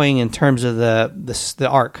all going in terms of the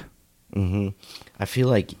arc. I feel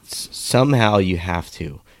like somehow you have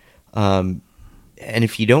to. And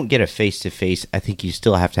if you don't get a face-to-face, I think you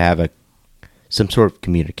still have to have some sort of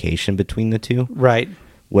communication between the two. Right.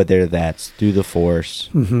 Whether that's through the Force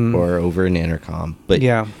or over an intercom. But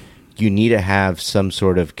you need to have some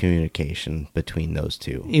sort of communication between those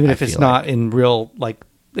two. Even if it's not in real, like,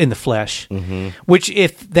 in the flesh. Which,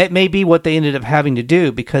 if that may be what they ended up having to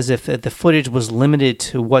do, because if the footage was limited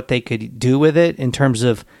to what they could do with it in terms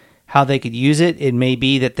of how they could use it, it may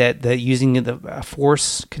be that using the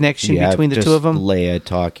Force connection between the two of them. Leia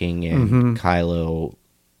talking and Kylo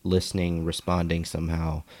listening, responding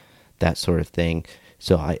somehow, that sort of thing.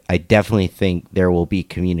 So I definitely think there will be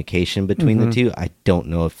communication between the two. I don't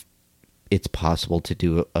know if it's possible to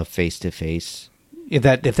do a face-to-face. If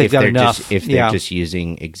they've got enough. If they're just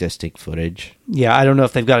using existing footage. Yeah, I don't know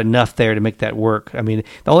if they've got enough there to make that work. I mean,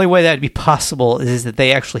 the only way that would be possible is that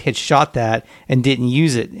they actually had shot that and didn't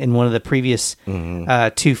use it in one of the previous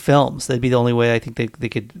two films. That'd be the only way I think they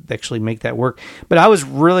could actually make that work. But I was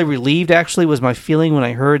really relieved, actually, was my feeling when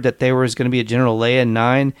I heard that there was going to be a General Leia in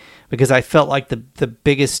 9, because I felt like the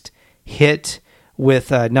biggest hit with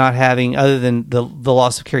not having, other than the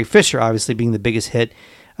loss of Carrie Fisher obviously being the biggest hit,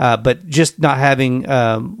 but just not having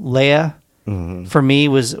Leia for me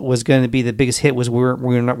was going to be the biggest hit. Was we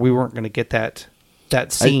weren't going to get that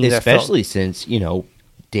scene, especially since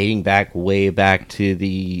dating way back to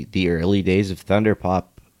the early days of Thunderpop.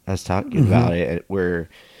 I was talking about it, where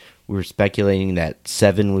we were speculating that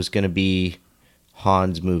 7 was going to be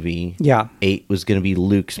Han's movie, 8 was going to be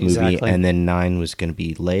Luke's movie, and then 9 was going to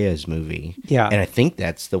be Leia's movie. And I think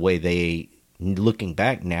that's the way they. Looking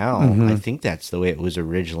back now, I think that's the way it was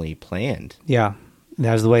originally planned. Yeah,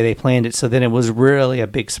 that was the way they planned it. So then it was really a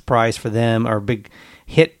big surprise for them, or a big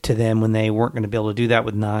hit to them, when they weren't going to be able to do that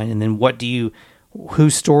with 9. And then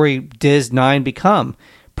whose story does 9 become?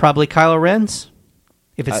 Probably Kylo Ren's,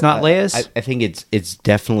 if it's not Leia's. I think it's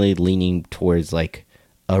definitely leaning towards like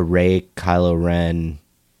a Rey, Kylo Ren.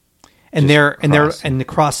 And the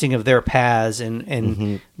crossing of their paths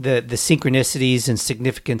and the synchronicities and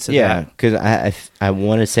significance of that. Yeah, because I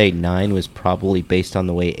want to say 9 was probably based on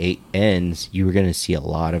the way 8 ends. You were going to see a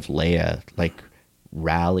lot of Leia like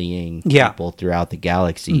rallying people throughout the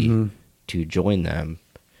galaxy to join them.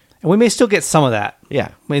 And we may still get some of that. Yeah,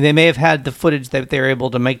 I mean, they may have had the footage that they're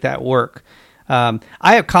able to make that work. I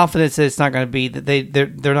have confidence that it's not going to be that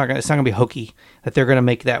they're not going. It's not going to be hokey. That they're going to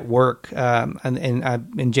make that work. And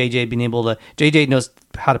JJ being able to. JJ knows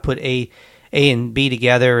how to put A and B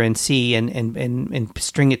together and C and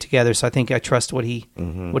string it together. So I think I trust what he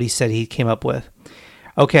said he came up with.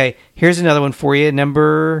 Okay, here's another one for you.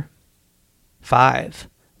 Number 5.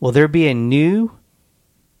 Will there be a new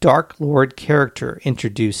Dark Lord character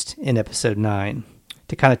introduced in Episode 9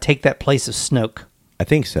 to kind of take that place of Snoke? I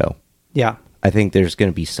think so. Yeah. I think there's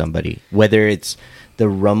going to be somebody, whether it's the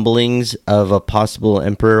rumblings of a possible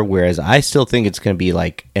Emperor, whereas I still think it's going to be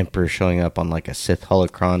like Emperor showing up on like a Sith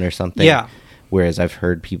holocron or something. Yeah. Whereas I've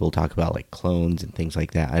heard people talk about like clones and things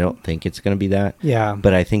like that. I don't think it's going to be that. Yeah.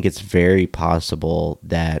 But I think it's very possible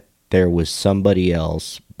that there was somebody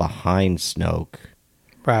else behind Snoke.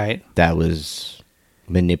 Right. That was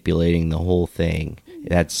manipulating the whole thing.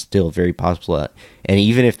 That's still very possible. And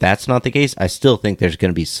even if that's not the case, I still think there's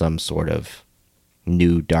going to be some sort of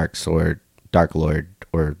new Dark Lord,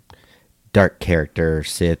 or dark character, or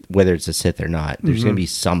Sith, whether it's a Sith or not. There's going to be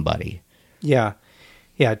somebody. Yeah.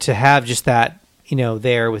 Yeah, to have just that,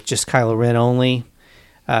 there with just Kylo Ren only,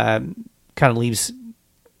 kind of leaves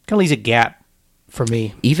a gap for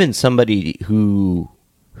me. Even somebody who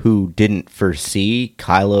didn't foresee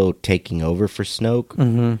Kylo taking over for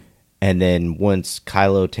Snoke, and then once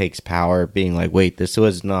Kylo takes power, being like, wait, this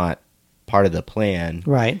was not part of the plan.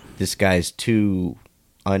 Right. This guy's too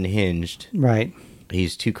unhinged. Right.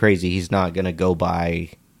 He's too crazy. He's not going to go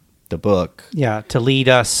by the book. Yeah, to lead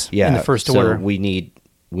us in the First Order. So we need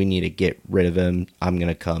we need to get rid of him. I'm going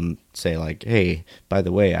to come say like, hey, by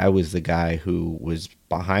the way, I was the guy who was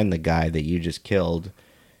behind the guy that you just killed.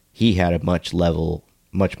 He had a much more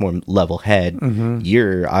level head.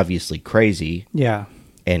 You're obviously crazy. Yeah.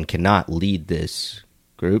 And cannot lead this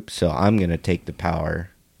group. So I'm going to take the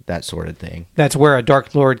power, that sort of thing. That's where a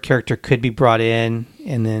Dark Lord character could be brought in.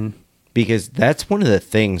 And then, because that's one of the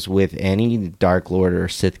things with any Dark Lord or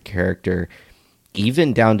Sith character,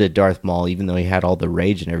 even down to Darth Maul, even though he had all the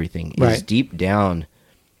rage and everything, is deep down,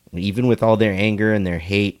 even with all their anger and their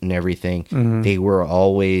hate and everything, they were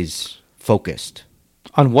always focused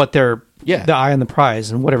on what they're, Yeah. the eye on the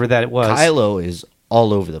prize and whatever that it was. Kylo is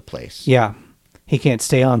all over the place. Yeah. He can't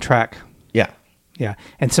stay on track. Yeah. Yeah.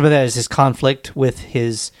 And some of that is his conflict with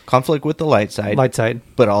his Conflict with the light side. light side.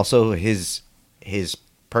 But also his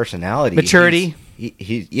personality. Maturity.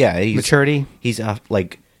 He's Maturity. He's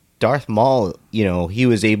like Darth Maul, he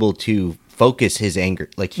was able to focus his anger.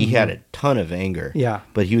 Like he had a ton of anger. Yeah.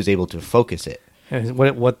 But he was able to focus it. And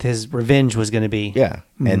what his revenge was going to be. Yeah.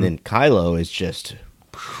 And then Kylo is just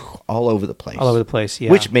all over the place. All over the place,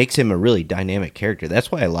 yeah. Which makes him a really dynamic character.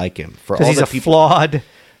 That's why I like him. Because he's a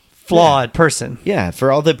flawed person. Yeah,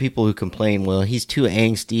 for all the people who complain, well, he's too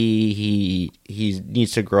angsty, he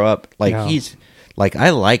needs to grow up. Like, No. he's... Like, I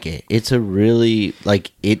like it. It's a really...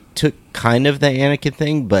 Like, it took kind of the Anakin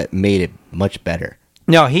thing, but made it much better.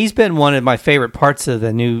 No, he's been one of my favorite parts of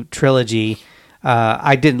the new trilogy.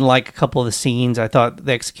 I didn't like a couple of the scenes. I thought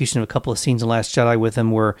the execution of a couple of scenes in Last Jedi with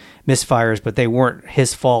him were misfires, but they weren't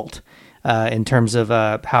his fault in terms of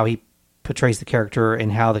how he portrays the character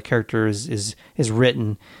and how the character is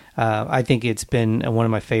written. I think it's been one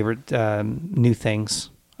of my favorite new things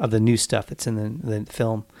of the new stuff that's in the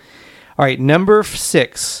film. All right, number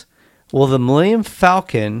 6. Will the Millennium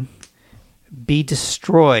Falcon be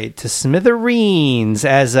destroyed to smithereens,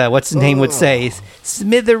 as what's his name would say,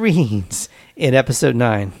 smithereens, in Episode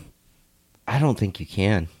 9? I don't think you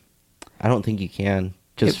can.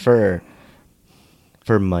 Just for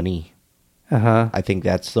money. Uh-huh. I think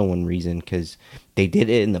that's the one reason, because they did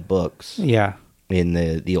it in the books. Yeah. In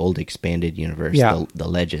the old expanded universe, Yeah. the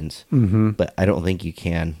Legends. Mm-hmm. But I don't think you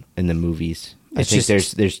can in the movies. I think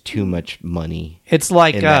there's too much money. It's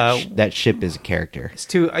like that ship is a character.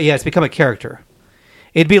 It's become a character.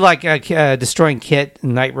 It'd be like destroying Kit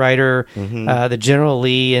and Knight Rider, the General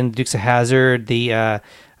Lee and Dukes of Hazzard. The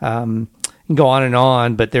go on and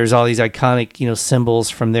on, but there's all these iconic symbols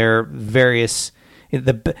from their various.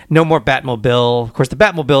 No more Batmobile. Of course, the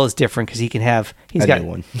Batmobile is different because he's got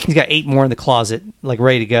one. He's got 8 more in the closet, like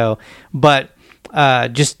ready to go. But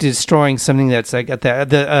just destroying something that's like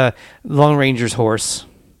the Lone Ranger's horse,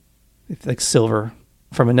 like silver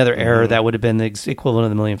from another era, that would have been the equivalent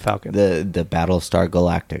of the Millennium Falcon. The Battlestar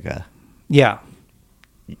Galactica. Yeah.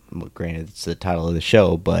 Well, granted, it's the title of the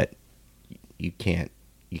show, but you can't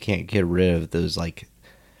get rid of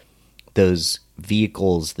those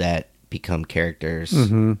vehicles that become characters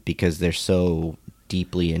because they're so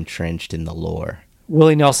deeply entrenched in the lore.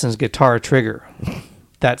 Willie Nelson's guitar trigger.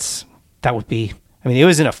 That would be. I mean, it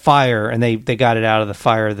was in a fire, and they got it out of the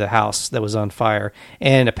fire of the house that was on fire,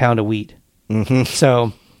 and a pound of wheat. Mm-hmm.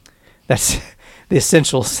 So that's the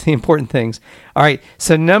essentials, the important things. All right.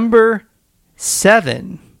 So number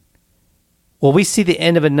 7. Will we see the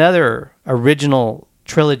end of another original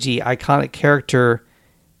trilogy iconic character?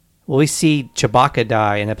 Will we see Chewbacca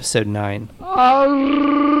die in Episode 9?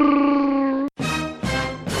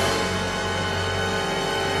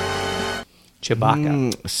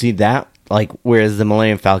 Chewbacca. See that? Like, whereas the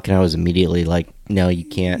Millennium Falcon, I was immediately like, no, you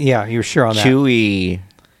can't. Yeah, you're sure on that.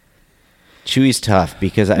 Chewie's tough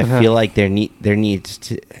because I feel like there needs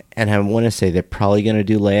to, and I want to say they're probably going to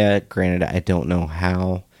do Leia. Granted, I don't know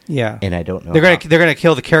how. Yeah, and I don't know. They're gonna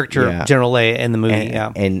kill the character General Leia in the movie.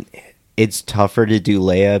 And it's tougher to do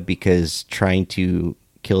Leia because trying to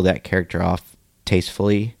kill that character off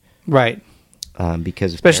tastefully, right?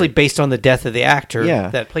 Because especially based on the death of the actor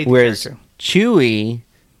that played the character. Chewie,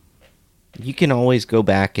 you can always go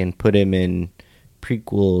back and put him in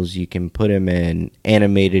prequels. You can put him in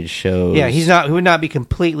animated shows. Yeah, he would not be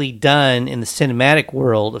completely done in the cinematic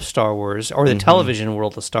world of Star Wars or the television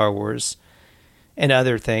world of Star Wars and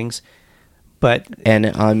other things. And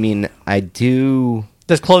I mean, I do.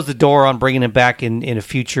 Does close the door on bringing him back in a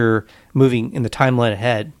future moving in the timeline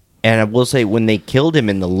ahead. And I will say, when they killed him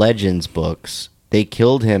in the Legends books, they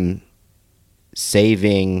killed him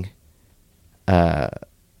saving Ben.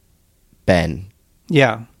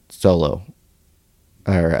 Yeah. Solo.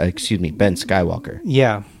 Or, excuse me, Ben Skywalker.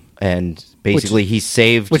 Yeah. And basically he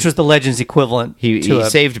saved... Which was the Legends equivalent. He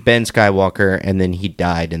saved Ben Skywalker, and then he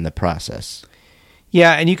died in the process.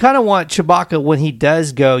 Yeah, and you kind of want Chewbacca, when he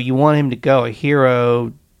does go, you want him to go a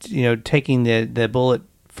hero, taking the bullet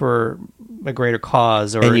for a greater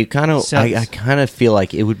cause. Or and you kind of, I kind of feel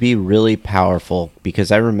like it would be really powerful, because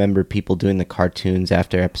I remember people doing the cartoons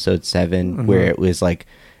after Episode 7, where it was like,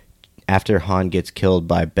 after Han gets killed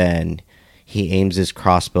by Ben, he aims his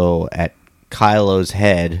crossbow at Kylo's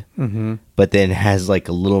head, but then has like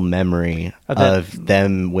a little memory of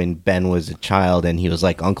them when Ben was a child, and he was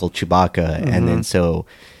like Uncle Chewbacca, and then so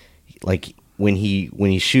like when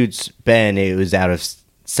he shoots Ben, it was out of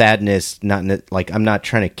sadness, not like, I'm not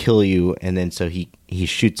trying to kill you, and then so he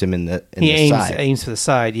shoots him in the side. Aims for the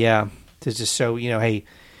side, yeah, to just show hey,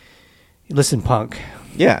 listen, punk.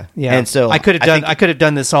 Yeah. And so I could have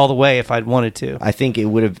done this all the way if I'd wanted to. I think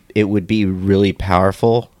it would be really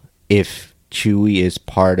powerful if Chewie is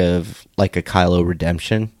part of like a Kylo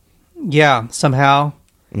redemption. Yeah, somehow.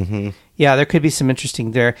 Yeah, there could be some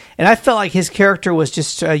interesting there. And I felt like his character was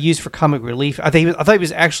just used for comic relief. I thought he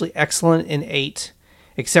was actually excellent in 8,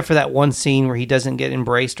 except for that one scene where he doesn't get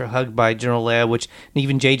embraced or hugged by General Leia, which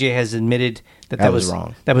even JJ has admitted that was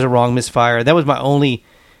wrong. That was a wrong misfire. That was my only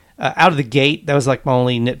out of the gate. That was like my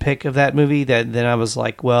only nitpick of that movie. That then I was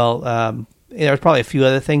like, well, there was probably a few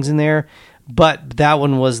other things in there. But that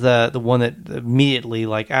one was the one that immediately,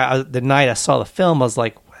 like, the night I saw the film, I was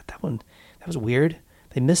like, what, that was weird.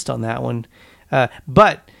 They missed on that one.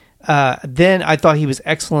 But then I thought he was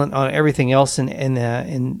excellent on everything else in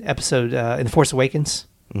episode, in The Force Awakens.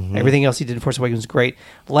 Everything else he did in Force Awakens was great.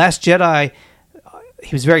 Last Jedi,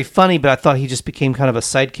 he was very funny, but I thought he just became kind of a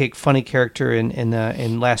sidekick, funny character in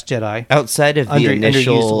Last Jedi. Outside of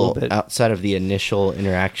the initial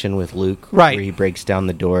interaction with Luke, right, where he breaks down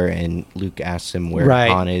the door and Luke asks him where right.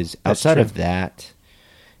 Han is. Outside of that,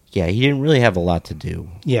 yeah, he didn't really have a lot to do.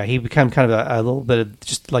 Yeah, he became kind of a little bit of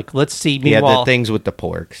just like, let's see. He had the things with the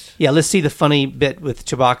porgs. Yeah, let's see the funny bit with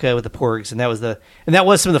Chewbacca with the porgs, and that was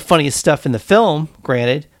some of the funniest stuff in the film.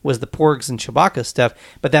 Granted, was the porgs and Chewbacca stuff,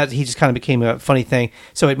 but that he just kind of became a funny thing.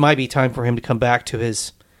 So it might be time for him to come back to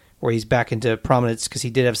where he's back into prominence, because he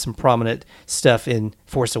did have some prominent stuff in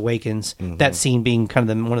Force Awakens. That scene being kind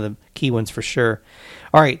of one of the key ones for sure.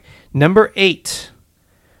 All right, number 8.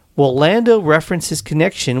 Will Lando reference his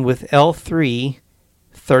connection with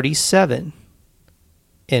L3-37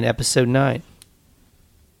 in Episode 9?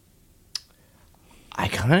 I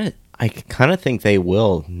kind of think they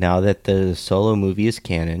will, now that the Solo movie is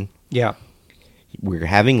canon. Yeah, we're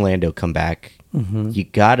having Lando come back. You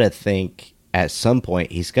gotta think at some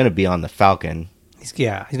point he's gonna be on the Falcon. He's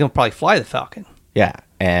gonna probably fly the Falcon. Yeah,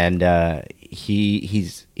 and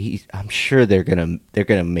he's I'm sure they're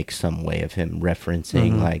gonna make some way of him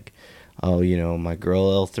referencing like, oh, my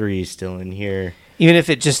girl L3 is still in here, even if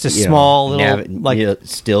it's just a small little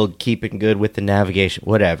still keeping good with the navigation,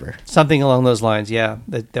 whatever, something along those lines. Yeah,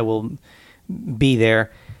 that will be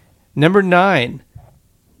there. Number 9,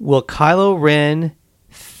 will Kylo Ren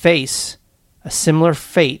face a similar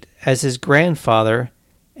fate as his grandfather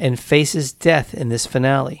and face his death in this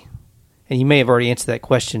finale? And you may have already answered that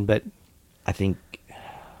question, but I think,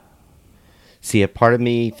 a part of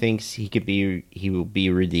me thinks he will be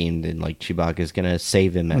redeemed, and like Chewbacca's gonna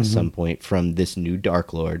save him at some point from this new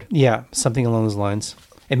Dark Lord. Yeah, something along those lines,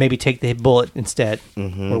 and maybe take the bullet instead,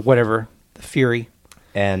 or whatever, the Fury,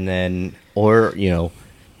 and then, or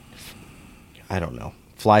I don't know,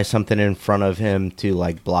 fly something in front of him to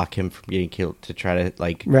like block him from getting killed, to try to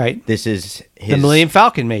like, right. This is the Millennium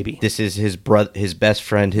Falcon, maybe. This is his best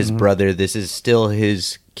friend, his brother. This is still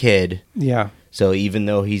his kid. Yeah. So even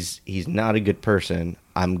though he's not a good person,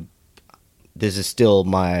 this is still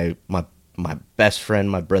my best friend,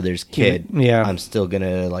 my brother's kid. Yeah. I'm still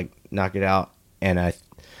gonna like knock it out, and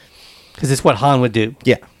because it's what Han would do.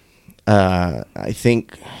 Yeah. I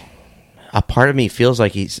think a part of me feels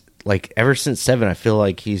like he's like, ever since 7, I feel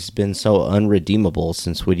like he's been so unredeemable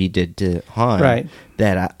since what he did to Han, right,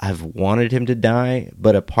 that I've wanted him to die,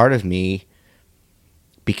 but a part of me,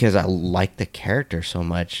 because I like the character so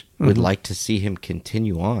much, would like to see him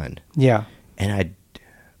continue on. Yeah. And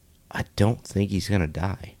I don't think he's going to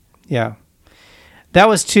die. Yeah. That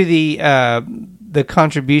was to the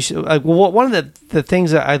contribution. One of the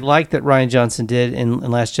things that I liked that Rian Johnson did in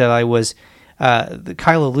Last Jedi was the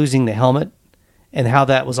Kylo losing the helmet, and how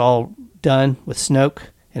that was all done with Snoke,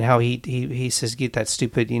 and how he says, get that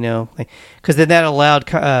stupid, because then that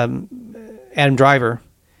allowed Adam Driver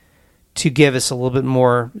to give us a little bit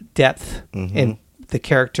more depth in the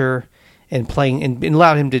character and playing, and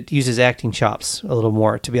allowed him to use his acting chops a little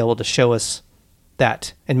more to be able to show us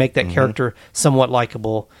that and make that character somewhat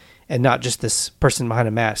likable, and not just this person behind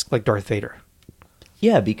a mask like Darth Vader.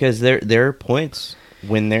 Yeah, because there are points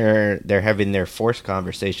when they're having their forced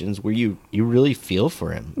conversations where you really feel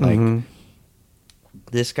for him. Like,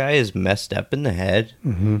 this guy is messed up in the head.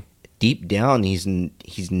 Deep down, he's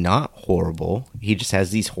not horrible. He just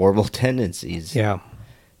has these horrible tendencies. Yeah.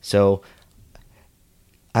 So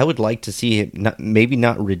I would like to see him, maybe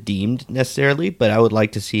not redeemed necessarily, but I would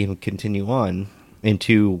like to see him continue on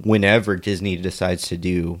into whenever Disney decides to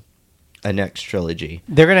do a next trilogy.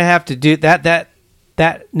 They're going to have to do that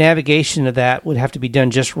navigation of that would have to be done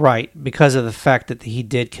just right because of the fact that he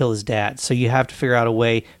did kill his dad. So you have to figure out a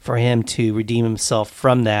way for him to redeem himself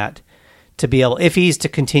from that to be able, if he's to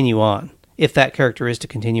continue on, if that character is to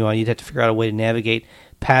continue on, you'd have to figure out a way to navigate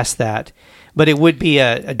past that. But it would be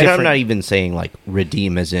a different... And I'm not even saying, like,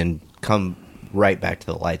 redeem as in come right back to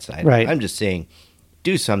the light side. Right. I'm just saying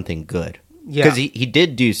do something good. Yeah. Because he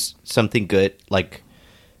did do something good. Like,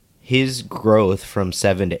 his growth from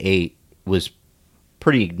 7 to 8 was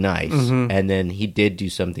pretty nice. And then he did do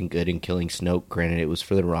something good in killing Snoke. Granted, it was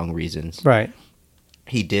for the wrong reasons. Right.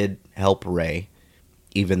 He did help Rey,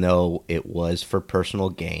 even though it was for personal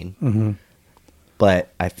gain.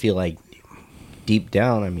 But I feel like deep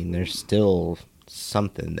down, I mean, there's still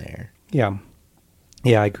something there. Yeah.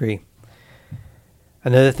 Yeah, I agree.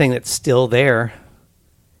 Another thing that's still there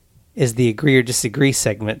is the agree or disagree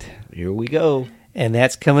segment. Here we go. And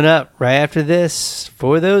that's coming up right after this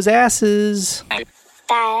for those asses. That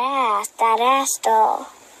ass though.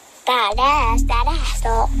 That ass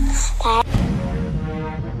though.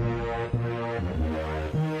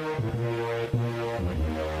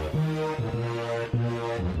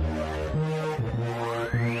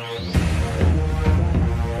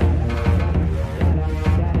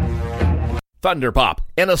 Thunderpop,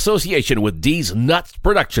 in association with D's Nuts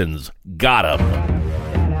Productions. Got 'em.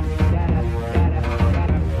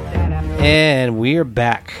 And we're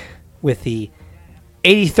back with the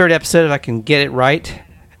 83rd episode, if I can get it right.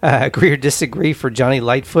 Agree or disagree for Johnny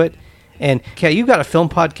Lightfoot. And Kat, you've got a film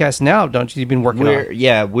podcast now, don't you? You've been working on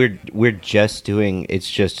Yeah, we're just doing. It's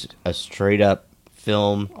just a straight up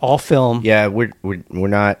film. all film. Yeah, we're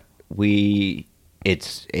not.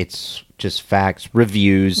 It's just facts,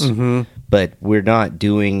 reviews, but we're not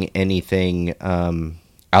doing anything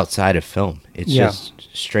outside of film. It's just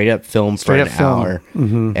straight up film Straight for up an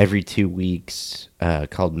film. hour every 2 weeks,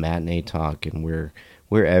 called Matinee Talk, and we're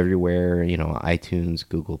everywhere. You know, iTunes,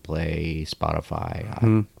 Google Play,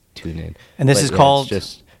 Spotify, TuneIn. And this But, is called- it's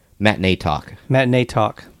just Matinee Talk. Matinee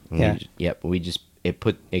Talk. And Yeah.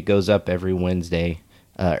 it goes up every Wednesday,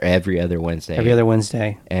 every other Wednesday. Every other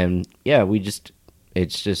Wednesday. And yeah,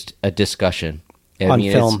 it's just a discussion On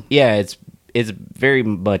film. It's very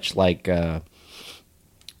much like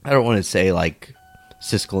I don't want to say like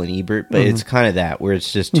Siskel and Ebert, but it's kind of that, where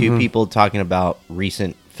it's just two people talking about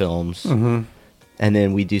recent films, and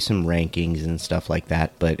then we do some rankings and stuff like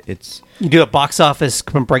that. But it's You do a box office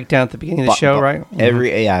breakdown at the beginning of the show, right?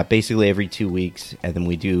 basically every 2 weeks, and then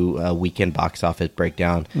we do a weekend box office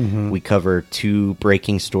breakdown. We cover 2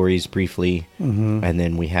 breaking stories briefly, and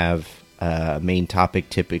then we have a main topic.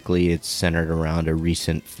 Typically, it's centered around a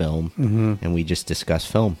recent film, and we just discuss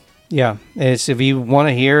film. Yeah. It's, if you want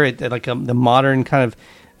to hear it, like the modern kind of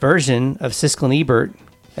version of Siskel and Ebert,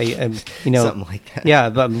 Something like that. Yeah,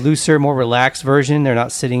 but looser, more relaxed version. They're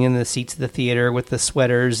not sitting in the seats of the theater with the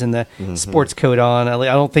sweaters and the sports coat on. I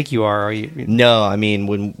don't think you are you? No, I mean,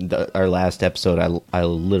 when our last episode, I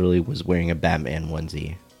literally was wearing a Batman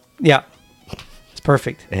onesie. Yeah, it's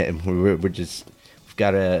perfect. And we've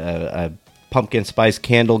got a pumpkin spice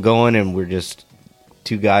candle going, and we're just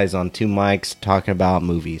 2 guys on 2 mics talking about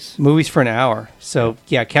movies. Movies for an hour. So,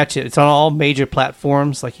 yeah, catch it. It's on all major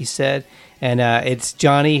platforms, like you said. And it's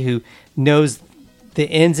Johnny who knows the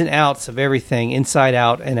ins and outs of everything, inside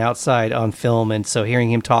out and outside on film. And so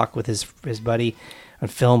hearing him talk with his buddy on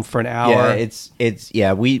film for an hour.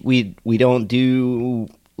 Yeah, we don't do,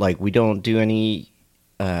 like, we don't do any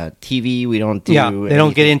TV. We don't do they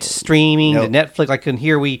don't get into streaming, Nope. the Netflix. Like in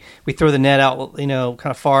here, we throw the net out, kind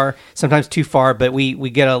of far, sometimes too far, but we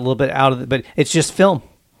get a little bit out of it. But it's just film.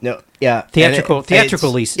 No, yeah, Theatrical it's-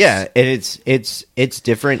 releases. Yeah, and it's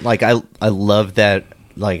different. Like I love that.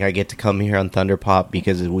 Like I get to come here on Thunderpop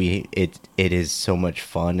because it is so much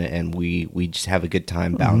fun, and we just have a good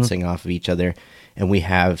time bouncing off of each other, and we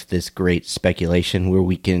have this great speculation where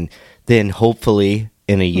we can then hopefully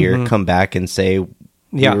in a year come back and say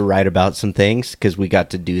we were right about some things, because we got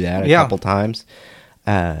to do that a couple times.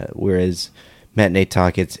 Whereas Matinee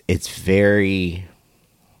Talk, it's very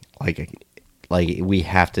like we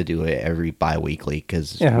have to do it every bi-weekly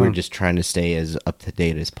because we're just trying to stay as up to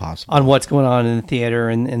date as possible on what's going on in the theater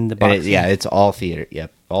and the box. It's all theater.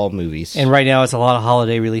 Yep, all movies. And right now it's a lot of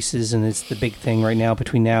holiday releases, and it's the big thing right now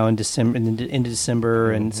between now and December and into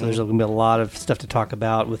December, and so there's going to be a lot of stuff to talk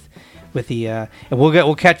about with the and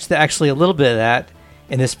we'll catch actually a little bit of that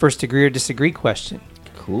in this first agree or disagree question.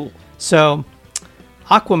 Cool. So,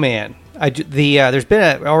 Aquaman. There's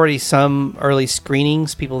been already some early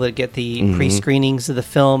screenings, people that get the pre-screenings of the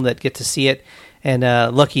film that get to see it, and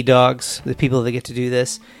lucky dogs, the people that get to do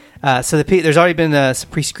this. So there's already been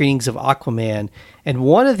some pre-screenings of Aquaman, and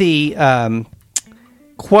one of the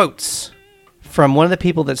quotes from one of the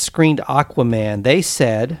people that screened Aquaman, they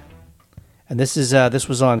said, and this was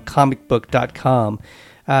on comicbook.com,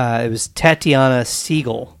 it was Tatiana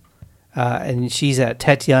Siegel, and she's at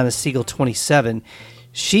Tatiana Siegel 27.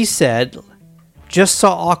 She said, just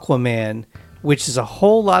saw Aquaman, which is a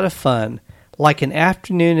whole lot of fun, like an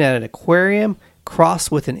afternoon at an aquarium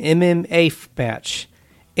crossed with an MMA match.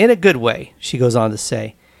 In a good way, she goes on to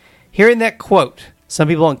say. Hearing that quote, some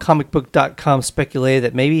people on comicbook.com speculated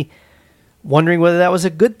that maybe wondering whether that was a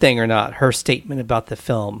good thing or not, her statement about the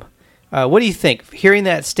film. What do you think? Hearing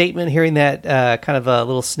that statement, hearing that kind of a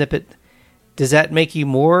little snippet, does that make you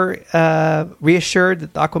more reassured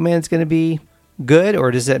that Aquaman's going to be good, or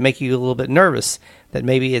does that make you a little bit nervous that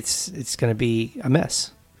maybe it's going to be a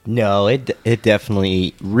mess? No, it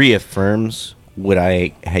definitely reaffirms what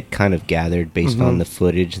I had kind of gathered based on the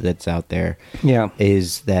footage that's out there. Yeah,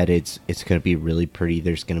 is that it's going to be really pretty.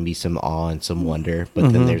 There's going to be some awe and some wonder,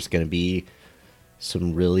 but then there's going to be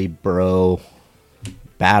some really bro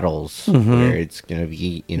battles where it's going to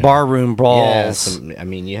be barroom brawls. Yeah,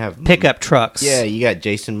 you have pickup trucks. Yeah, you got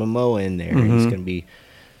Jason Momoa in there. He's going to be,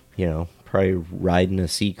 probably riding a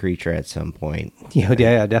sea creature at some point.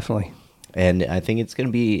 Yeah, definitely. And I think it's going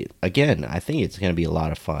to be, again, a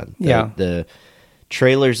lot of fun. The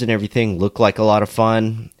trailers and everything look like a lot of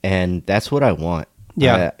fun, and that's what I want.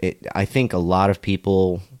 Yeah. I think a lot of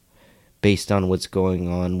people, based on what's going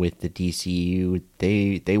on with the DCU,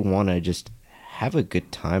 they want to just have a good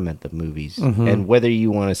time at the movies. And whether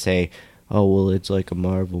you want to say, oh, well, it's like a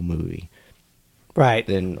Marvel movie. Right.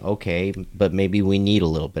 Then, okay, but maybe we need a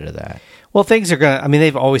little bit of that. Well, things are going to,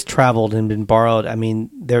 they've always traveled and been borrowed.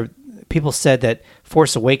 People said that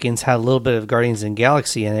Force Awakens had a little bit of Guardians of the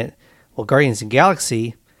Galaxy in it. Well, Guardians of the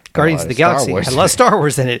Galaxy had a lot of Star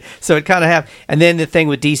Wars in it. So it kind of and then the thing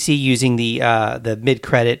with DC using the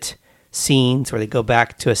mid-credit scenes where they go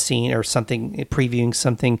back to a scene or something, previewing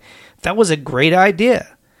something, that was a great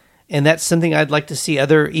idea. And that's something I'd like to see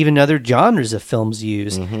other genres of films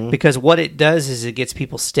use, because what it does is it gets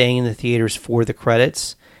people staying in the theaters for the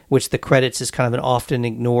credits, which the credits is kind of an often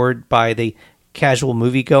ignored by the casual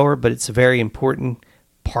moviegoer, but it's a very important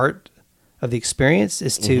part of the experience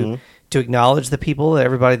is to acknowledge the people,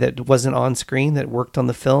 everybody that wasn't on screen that worked on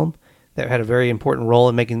the film, that had a very important role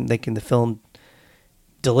in making the film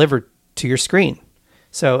delivered to your screen.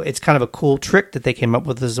 So it's kind of a cool trick that they came up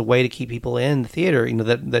with as a way to keep people in the theater.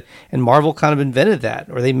 And Marvel kind of invented that,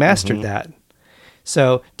 or they mastered that.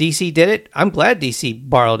 So DC did it. I'm glad DC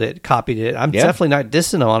borrowed it, copied it. I'm definitely not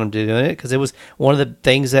dissing on them doing it, because it was one of the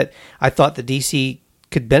things that I thought the DC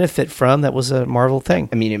could benefit from. That was a Marvel thing.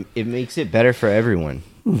 It makes it better for everyone.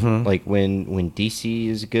 Like when DC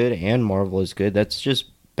is good and Marvel is good, that's just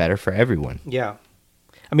better for everyone. Yeah.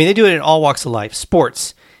 They do it in all walks of life.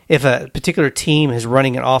 Sports. If a particular team is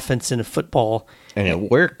running an offense in a football and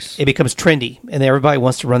it works, it becomes trendy, and everybody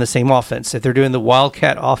wants to run the same offense. If they're doing the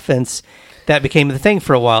Wildcat offense, that became the thing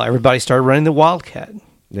for a while. Everybody started running the Wildcat.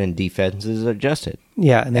 Then defenses adjusted.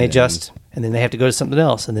 Yeah, and they adjust, and then they have to go to something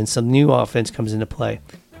else, and then some new offense comes into play.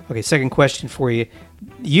 Okay, second question for you.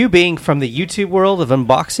 You being from the YouTube world of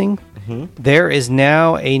unboxing, there is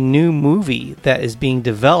now a new movie that is being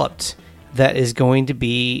developed that is going to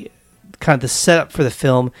be kind of the setup for the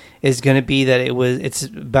film is going to be that it's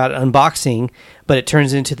about unboxing, but it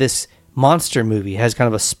turns into this monster movie. It has kind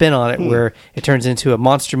of a spin on it where it turns into a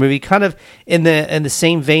monster movie, kind of in the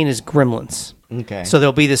same vein as Gremlins. Okay. So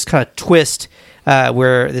there'll be this kind of twist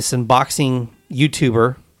where this unboxing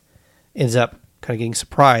YouTuber ends up kind of getting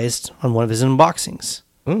surprised on one of his unboxings.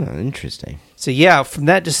 Oh, interesting. So yeah, from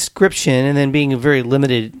that description and then being a very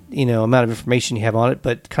limited, amount of information you have on it,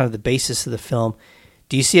 but kind of the basis of the film,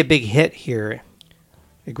 do you see a big hit here?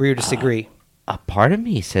 Agree or disagree? A part of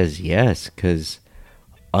me says yes, because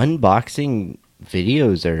unboxing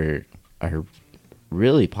videos are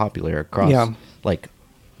really popular across like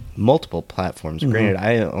multiple platforms. Granted,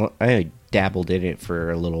 I dabbled in it for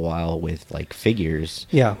a little while with like figures,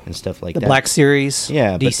 Yeah. and stuff like The that. Black Series.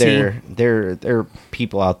 Yeah, DC. but there are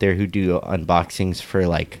people out there who do unboxings for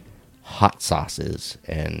like hot sauces,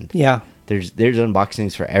 and Yeah. there's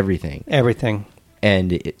unboxings for everything, Everything.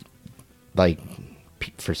 and it, like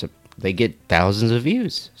for some, they get thousands of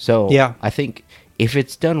views. So Yeah. I think if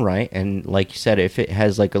it's done right, and like you said, if it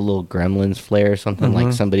has like a little Gremlins flair or something, Mm-hmm.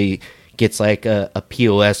 like somebody gets like a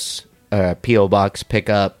POS. PO box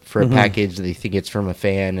pickup for a package they think it's from a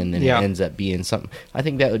fan, and then Mm-hmm. Yeah. it ends up being something. I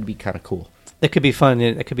think that would be kind of cool. That could be fun.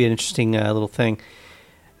 It could be an interesting little thing.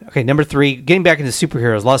 Okay, number 3, getting back into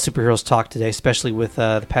superheroes. A lot of superheroes talk today, especially with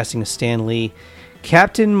the passing of Stan Lee.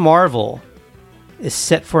 Captain Marvel is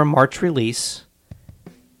set for a March release.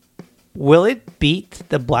 Will it beat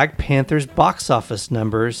the Black Panther's box office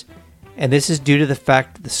numbers? And this is due to the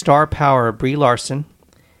fact that the star power of Brie Larson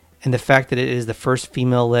and the fact that it is the first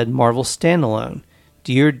female-led Marvel standalone.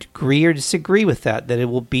 Do you agree or disagree with that it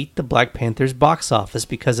will beat the Black Panther's box office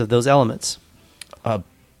because of those elements?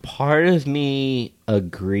 Part of me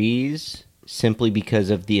agrees simply because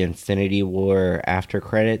of the Infinity War after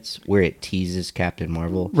credits where it teases Captain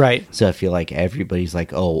Marvel. Right. So I feel like everybody's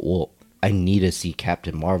like, oh, well, I need to see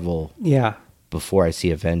Captain Marvel Yeah, before I see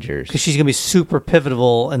Avengers. because she's going to be super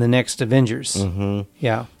pivotal in the next Avengers. Mm-hmm.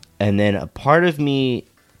 Yeah, And then a part of me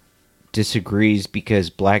disagrees because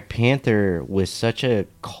Black Panther was such a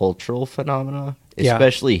cultural phenomenon, Yeah.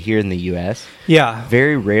 especially here in the U.S. yeah,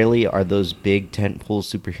 Very rarely are those big tentpole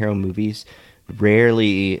superhero movies.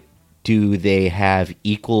 Rarely do they have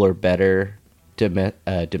equal or better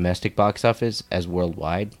domestic box office as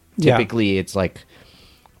worldwide. Yeah. Typically, it's like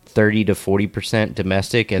 30 to 40%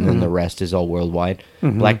 domestic, and then the rest is all worldwide.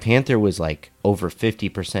 Black Panther was like over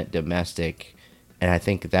 50% domestic, and I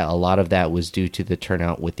think that a lot of that was due to the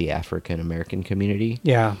turnout with the African American community.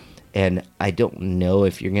 yeah, And I don't know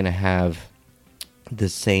if you're going to have the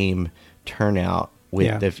same turnout with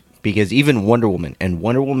Yeah. because even Wonder Woman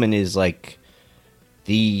is like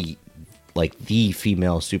the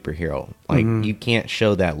female superhero. Like you can't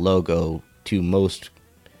show that logo to most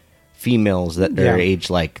females that are Yeah. age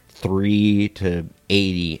like 3 to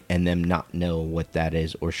 80 and them not know what that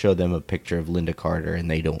is, or show them a picture of Linda Carter and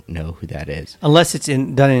they don't know who that is. unless it's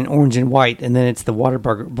done in orange and white, and then it's the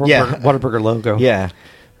Whataburger logo. Yeah,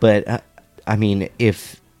 but I mean,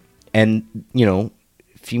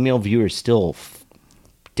 female viewers still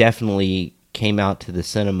definitely came out to the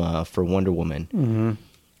cinema for Wonder Woman,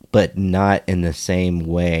 but not in the same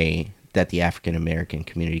way that the African American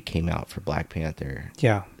community came out for Black Panther.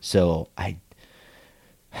 yeah, So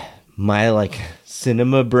my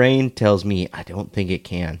cinema brain tells me I don't think it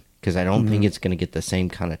can, because I don't think it's going to get the same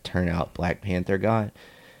kind of turnout Black Panther got.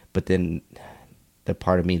 But then the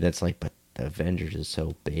part of me that's like, but the Avengers is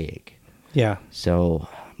so big. yeah. So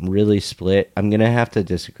I'm really split. I'm going to have to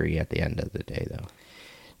disagree at the end of the day, though.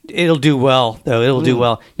 It'll do well, though. It'll do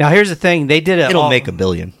well. Now, here's the thing: they did It'll make $1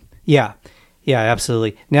 billion. Yeah,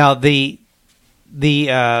 absolutely. Now the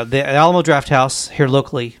Alamo Draft House here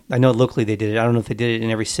locally. I know locally they did it. I don't know if they did it in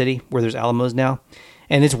every city where there's Alamos now.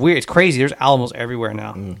 And it's weird. It's crazy. There's Alamos everywhere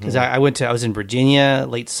now. Because I was in Virginia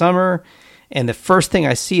late summer, and the first thing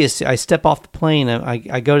I see is I step off the plane. And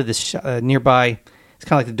I go to this nearby. It's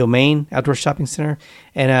kind of like the Domain Outdoor Shopping Center,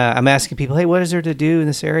 and I'm asking people, "Hey, what is there to do in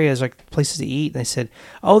this area? Is like places to eat?" And they said,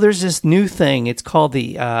 "Oh, there's this new thing. It's called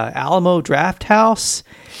the Alamo Draft House.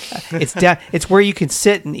 It's down. It's where you can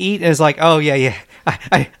sit and eat." And it's like, "Oh yeah.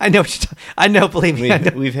 I know. I know. Believe me, I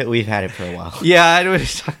know. We've had it for a while. Yeah, I know.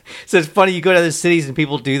 So it's funny. You go to other cities and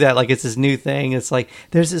people do that. Like it's this new thing. It's like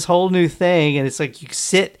there's this whole new thing, and it's like you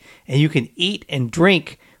sit and you can eat and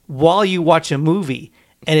drink while you watch a movie.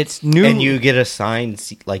 And it's new. And you get assigned,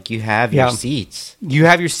 you have your seats. You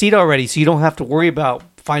have your seat already, so you don't have to worry about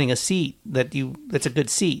finding a seat that's a good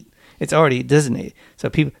seat. It's already designated. So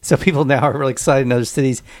people now are really excited in other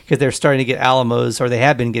cities because they're starting to get Alamos, or they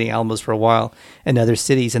have been getting Alamos for a while in other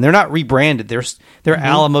cities, and they're not rebranded. They're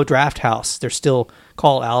Alamo Draft House. They're still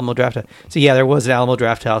called Alamo Draft House. So yeah, there was an Alamo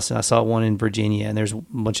Draft House, and I saw one in Virginia, and there's a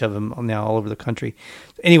bunch of them now all over the country.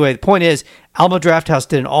 Anyway, the point is, Alamo Draft House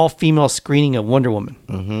did an all-female screening of Wonder Woman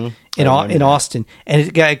in Austin, and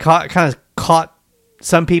it kind of caught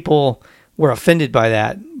some people were offended by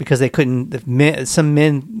that because they couldn't. Some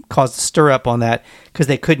men caused a stir up on that because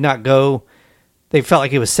they could not go. They felt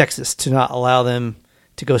like it was sexist to not allow them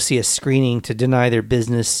to go see a screening, to deny their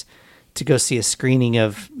business to go see a screening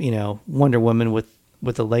of Wonder Woman with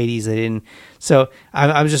the ladies. They didn't. So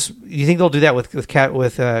I'm just. Do you think they'll do that with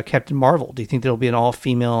Captain Marvel? Do you think there'll be an all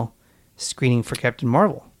female screening for Captain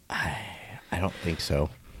Marvel? I don't think so.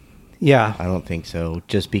 Yeah, I don't think so.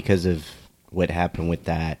 Just because of what happened with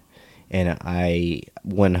that. And I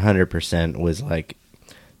 100% was like,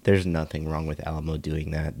 there's nothing wrong with Alamo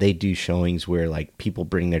doing that. They do showings where like people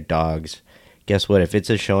bring their dogs. Guess what? If it's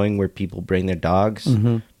a showing where people bring their dogs,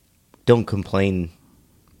 don't complain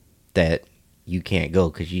that you can't go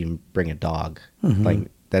because you bring a dog. Like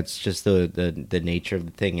that's just the nature of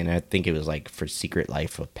the thing. And I think it was like for Secret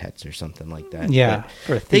Life of Pets or something like that. Yeah, But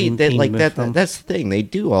for a theme like movie that. film. That's the thing. They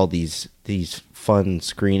do all these fun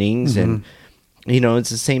screenings, and it's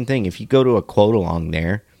the same thing. If you go to a quote along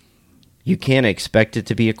there, you can't expect it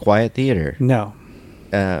to be a quiet theater. No.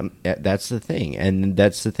 That's the thing, and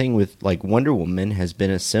that's the thing with like Wonder Woman has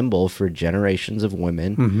been a symbol for generations of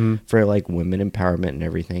women, for like women empowerment and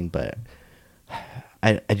everything. But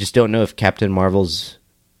I just don't know if Captain Marvel's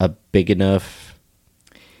a big enough.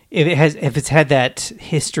 If it's had that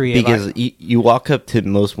history, Because of, you walk up to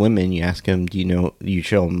most women, you ask them, do you know? You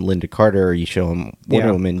show them Linda Carter, or you show them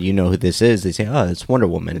Wonder Woman. Do you know who this is? They say, oh, it's Wonder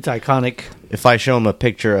Woman. it's iconic. If I show them a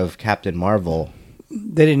picture of Captain Marvel,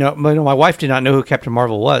 They didn't know. My wife did not know who Captain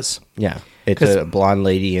Marvel was. yeah, it's 'Cause- a blonde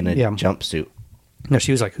lady in a Yeah. jumpsuit. No,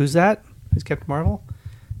 she was like, "Who's that? Who's Captain Marvel?"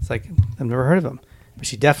 It's like I've never heard of him, but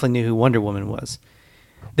she definitely knew who Wonder Woman was.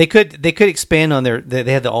 They could expand on they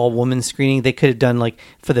had the all woman screening. They could have done like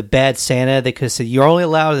for the bad Santa. They could have said you're only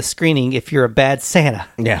allowed a screening if you're a bad Santa.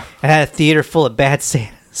 Yeah. and had a theater full of bad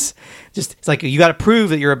Santas. Just it's like you got to prove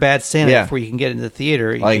that you're a bad Santa Yeah. before you can get into the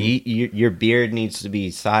theater. Like your beard needs to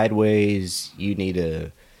be sideways. You need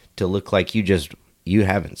to look like you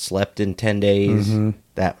haven't slept in 10 days.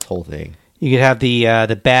 That whole thing. You could have the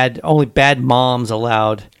only bad moms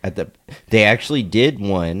allowed. They actually did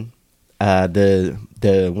one.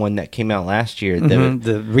 The one that came out last year.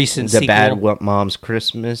 The recent the sequel. Bad Mom's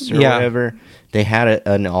Christmas or Yeah. whatever. They had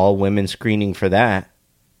an all women screening for that.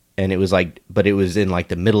 And it was like, but it was in like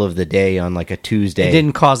the middle of the day on like a Tuesday. It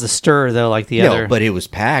didn't cause the stir though, like the no, other. but it was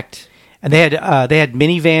packed. And they had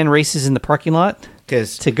minivan races in the parking lot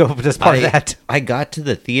Because to go as part of that. I got to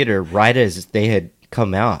the theater right as they had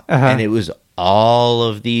come out, Uh-huh. and it was all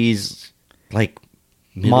of these like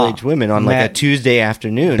middle-aged women on like Mad- a Tuesday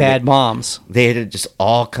afternoon. Bad moms, They had just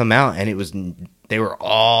all come out, and they were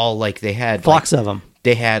all like they had flocks like, of them.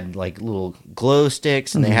 They had like little glow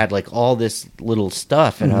sticks, and they had like all this little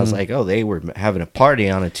stuff, and I was like, oh, they were having a party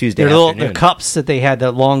on a Tuesday afternoon. Their cups that they had,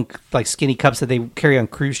 the long like skinny cups that they carry on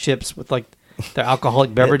cruise ships with like their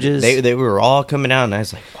alcoholic beverages. They were all coming out, and I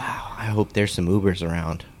was like, wow, I hope there's some Ubers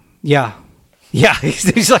around. Yeah.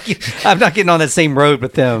 He's like, I'm not getting on that same road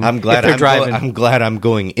with them. I'm glad if they're driving. I'm glad I'm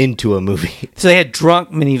going into a movie. So they had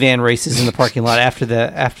drunk minivan races in the parking lot after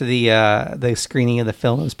the screening of the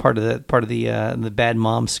film. It was part of the Bad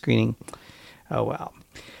Mom screening. Oh wow!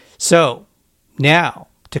 So now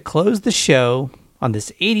to close the show on this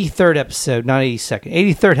 83rd episode, not 82nd,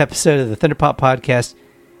 83rd episode of the Thunderpop Podcast,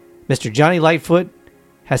 Mr. Johnny Lightfoot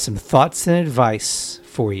has some thoughts and advice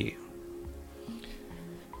for you.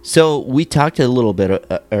 So we talked a little bit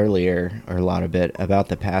earlier, or a lot of bit, about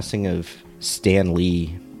the passing of Stan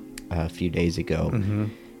Lee a few days ago.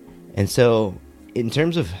 And so in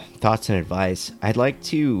terms of thoughts and advice, I'd like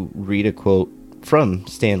to read a quote from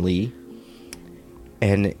Stan Lee.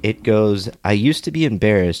 And it goes, I used to be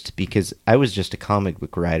embarrassed because I was just a comic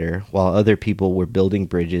book writer while other people were building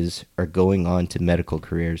bridges or going on to medical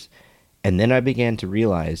careers. And then I began to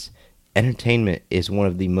realize entertainment is one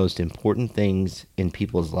of the most important things in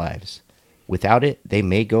people's lives. Without it, they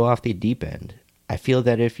may go off the deep end. I feel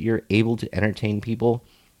that if you're able to entertain people,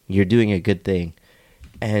 you're doing a good thing.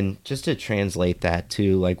 And just to translate that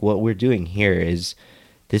to like what we're doing here is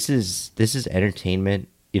this is entertainment,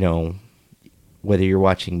 whether you're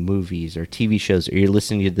watching movies or TV shows or you're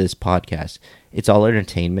listening to this podcast, it's all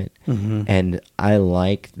entertainment. And I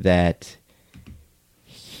like that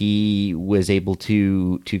he was able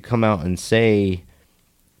to come out and say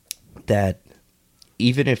that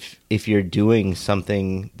even if you're doing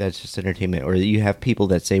something that's just entertainment, or you have people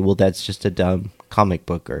that say, well, that's just a dumb comic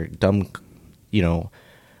book or dumb,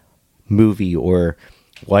 movie, or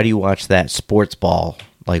why do you watch that sports ball?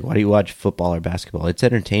 Like, why do you watch football or basketball? It's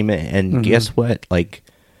entertainment. And guess what? Like,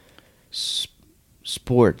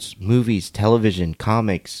 sports, movies, television,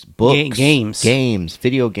 comics, books, games,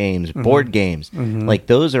 video games, board games. Like,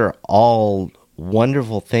 those are all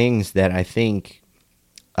wonderful things that I think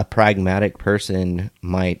a pragmatic person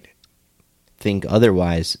might think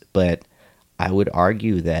otherwise. But I would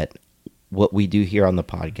argue that what we do here on the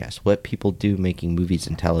podcast, what people do making movies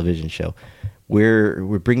and television show,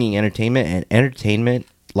 we're bringing entertainment, and entertainment,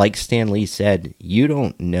 like Stan Lee said, you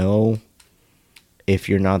don't know if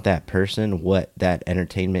you're not that person what that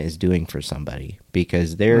entertainment is doing for somebody,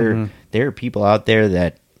 because there are people out there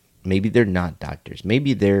that maybe they're not doctors,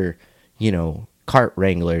 maybe they're cart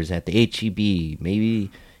wranglers at the HEB.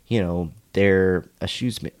 Maybe, they're a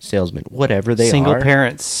shoe salesman, whatever they Single are.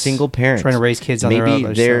 parents. Single parents. Trying to raise kids on their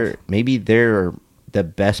own. Maybe they're the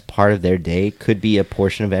best part of their day could be a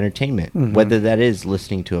portion of entertainment, whether that is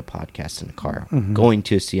listening to a podcast in a car, going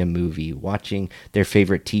to see a movie, watching their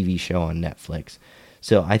favorite TV show on Netflix.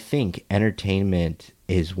 So I think entertainment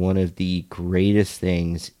is one of the greatest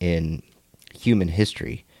things in human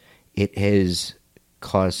history. It has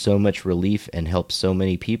caused so much relief and helped so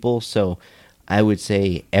many people. So I would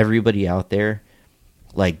say everybody out there,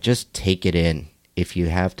 just take it in. If you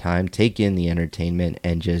have time, take in the entertainment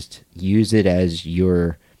and just use it as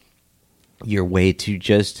your way to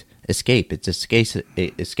just escape. It's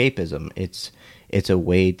escapism. It's a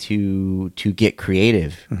way to get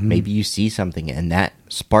creative. Maybe you see something and that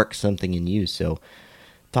sparks something in you. So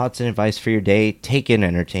thoughts and advice for your day: take in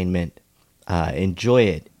entertainment, enjoy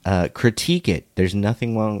it, critique it. There's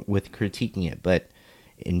nothing wrong with critiquing it, but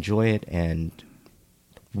enjoy it, and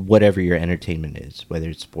whatever your entertainment is, whether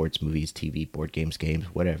it's sports, movies, TV, board games,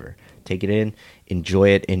 whatever. Take it in,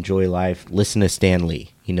 enjoy it, enjoy life. Listen to Stan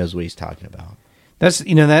Lee. He knows what he's talking about.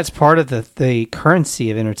 That's part of the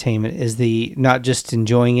currency of entertainment, is the not just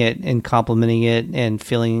enjoying it and complimenting it and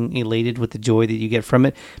feeling elated with the joy that you get from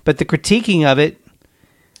it, but the critiquing of it.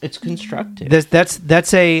 It's constructive.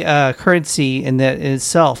 That's a currency in that in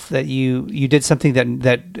itself, that you did something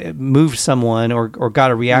that moved someone or got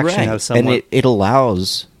a reaction out of someone. And it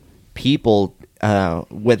allows people,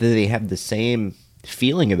 whether they have the same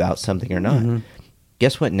feeling about something or not,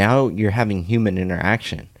 guess what? Now you're having human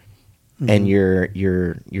interaction, and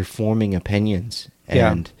you're forming opinions,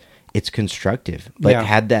 and it's constructive. But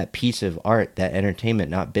had that piece of art, that entertainment,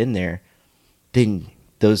 not been there, then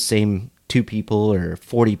those same 2 people or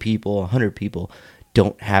 40 people, 100 people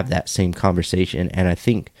don't have that same conversation. And I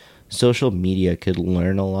think social media could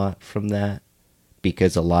learn a lot from that,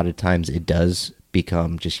 because a lot of times it does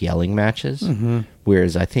become just yelling matches.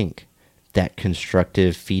 Whereas I think that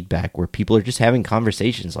constructive feedback where people are just having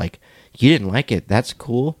conversations like, you didn't like it, that's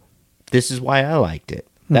cool, this is why I liked it,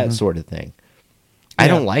 that sort of thing. I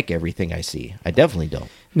don't like everything I see. I definitely don't.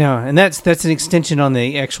 No, and that's an extension on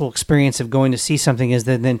the actual experience of going to see something, is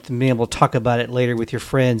then being able to talk about it later with your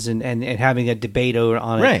friends and having a debate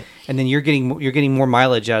on it. Right. And then you're getting more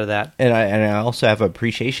mileage out of that. And I also have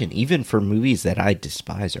appreciation even for movies that I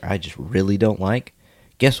despise or I just really don't like.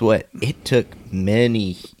 Guess what? It took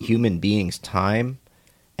many human beings' time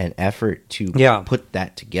and effort to put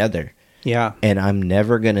that together. Yeah. And I'm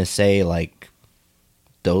never going to say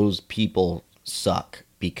those people suck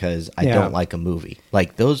because I don't like a movie.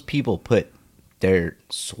 Those people put their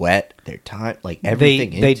sweat, their time,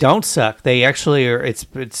 everything. They don't suck. They actually are. It's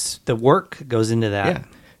the work goes into that. Yeah,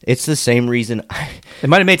 it's the same reason. They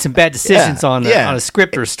might have made some bad decisions on a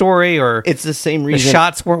script or a story, or it's the same reason the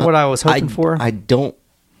shots weren't what I was hoping for. I don't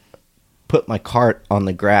put my cart on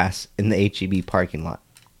the grass in the HEB parking lot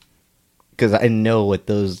because I know what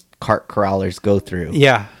those cart crawlers go through.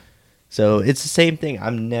 Yeah. So it's the same thing.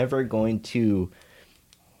 I'm never going to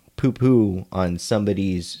poo-poo on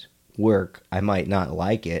somebody's work. I might not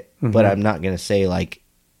like it, but I'm not going to say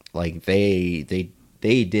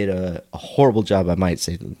they did a horrible job. I might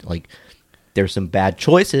say there's some bad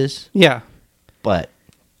choices. Yeah. But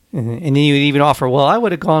and then you would even offer, well, I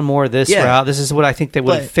would have gone more this route. This is what I think they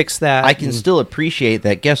would have fixed that. I can still appreciate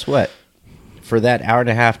that. Guess what? For that hour and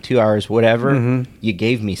a half, 2 hours, whatever, you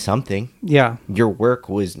gave me something. Yeah. Your work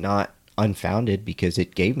was not unfounded because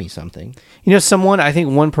it gave me something. I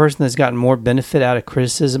think one person that's gotten more benefit out of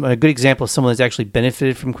criticism, a good example of someone that's actually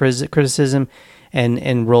benefited from criticism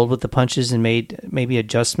and rolled with the punches and made maybe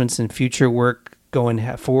adjustments in future work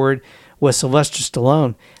going forward, was Sylvester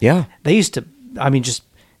Stallone. Yeah. They used to,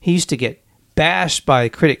 he used to get bashed by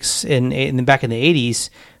critics back in the 80s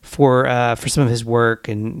for some of his work,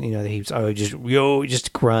 and he was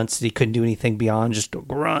just grunts. He couldn't do anything beyond just a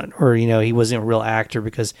grunt, or he wasn't a real actor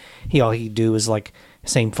because all he'd do was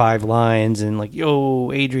same 5 lines and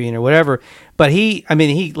yo Adrian or whatever. But he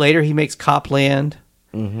later makes Copland,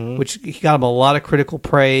 which he got him a lot of critical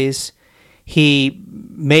praise. He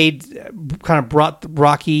brought the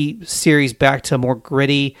Rocky series back to a more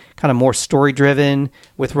gritty, kind of more story driven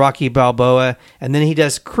with Rocky Balboa, and then he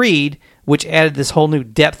does Creed, which added this whole new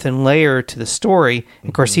depth and layer to the story.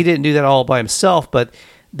 Of course, he didn't do that all by himself, but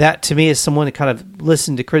that to me is someone that kind of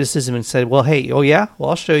listened to criticism and said, well, hey,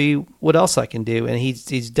 I'll show you what else I can do. And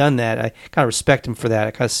he's done that. I kind of respect him for that.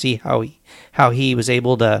 I kind of see how he was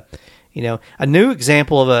able to, a new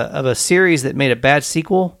example of a series that made a bad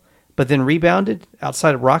sequel, but then rebounded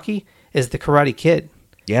outside of Rocky is the Karate Kid.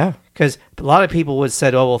 Yeah. Because a lot of people would have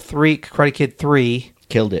said, Karate Kid 3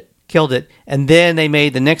 killed it. killed it. And then they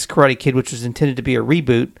made the next Karate Kid, which was intended to be a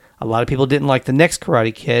reboot. A lot of people didn't like the next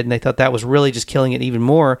Karate Kid, and they thought that was really just killing it even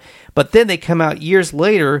more. But then they come out years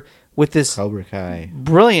later with this Cobra Kai.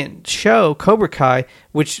 brilliant show, Cobra Kai,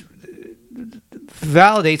 which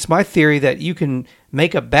validates my theory that you can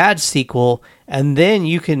make a bad sequel and then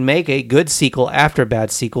you can make a good sequel after a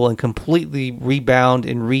bad sequel and completely rebound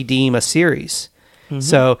and redeem a series.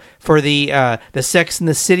 So for the Sex and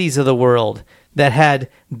the Cities of the world that had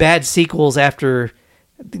bad sequels after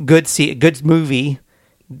good movie,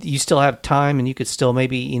 you still have time and you could still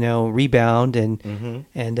maybe rebound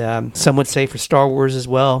and some would say for Star Wars as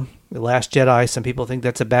well, The Last Jedi, some people think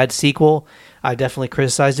that's a bad sequel. I definitely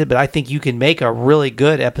criticized it, but I think you can make a really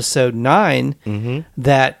good episode 9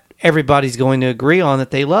 that everybody's going to agree on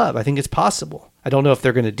that they love. I think it's possible. I don't know if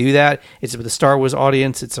they're going to do that. It's with the Star Wars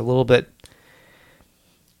audience. It's a little bit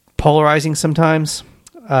polarizing sometimes.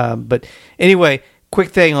 But anyway, quick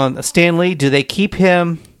thing on Stan Lee. Do they keep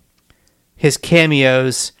his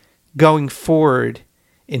cameos going forward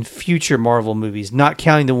in future Marvel movies, not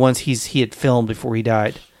counting the ones he had filmed before he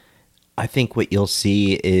died? I think what you'll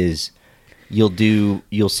see is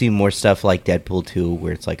you'll see more stuff like Deadpool 2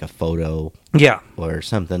 where it's like a photo Yeah. or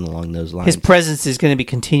something along those lines. His presence is going to be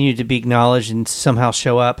continued to be acknowledged and somehow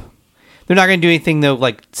show up. They're not going to do anything though,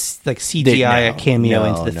 like CGI a cameo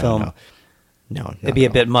into the film. No, It'd be a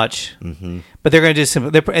bit much. But they're going to do some.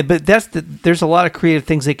 But there's a lot of creative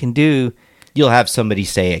things they can do. You'll have somebody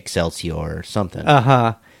say Excelsior or something.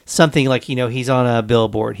 Something like he's on a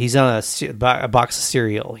billboard. He's on a box of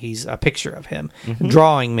cereal. He's a picture of him,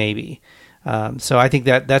 drawing maybe. So I think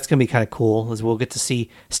that's going to be kind of cool. As we'll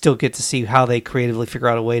still get to see how they creatively figure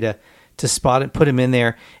out a way to spot it, put him in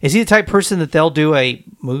there. Is he the type of person that they'll do a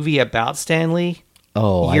movie about Stan Lee?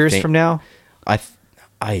 Years from now?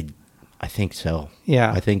 I think so.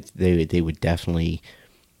 Yeah. I think they would definitely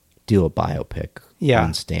do a biopic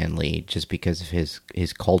on Stan Lee just because of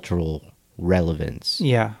his cultural relevance.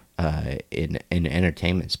 Yeah. In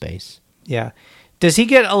entertainment space. Yeah. Does he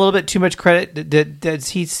get a little bit too much credit? Does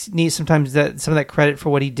he need sometimes some of that credit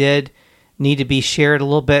for what he did need to be shared a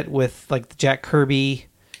little bit with like Jack Kirby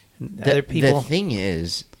and other people? The thing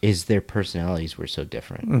is their personalities were so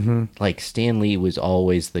different. Like Stan Lee was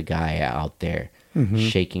always the guy out there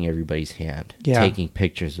shaking everybody's hand, taking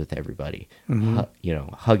pictures with everybody,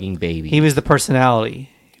 hugging babies. He was the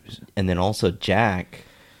personality. And then also Jack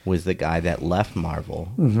was the guy that left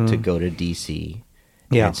Marvel to go to DC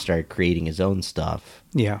and start creating his own stuff.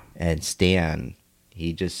 Yeah. And Stan,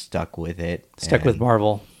 he just stuck with it. Stuck with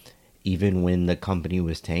Marvel. Even when the company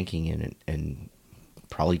was tanking and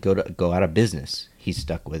probably go out of business, he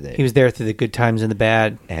stuck with it. He was there through the good times and the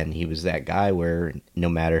bad. And he was that guy where no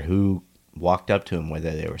matter who walked up to him,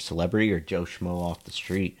 whether they were celebrity or Joe Schmo off the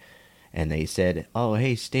street, and they said, "Oh,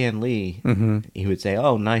 hey, Stan Lee," he would say,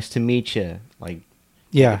 "Oh, nice to meet you." Like,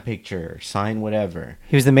 take a picture, sign whatever.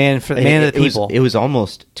 He was the man of the people. It was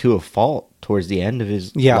almost to a fault towards the end of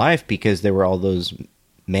his life because there were all those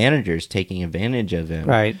managers taking advantage of him.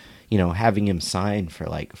 Right. Having him sign for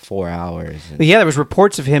like 4 hours. But there was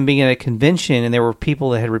reports of him being at a convention, and there were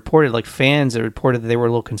people that had reported, like fans that reported that they were a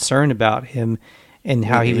little concerned about him and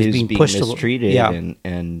how he was being pushed, mistreated.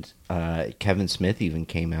 And Kevin Smith even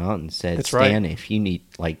came out and said, That's "Stan, right. if you need,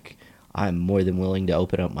 I'm more than willing to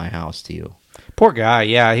open up my house to you." Poor guy.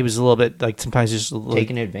 Yeah, he was a little bit like sometimes just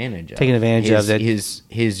taken advantage of. that.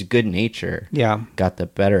 His good nature. Got the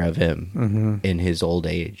better of him in his old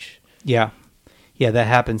age. Yeah, that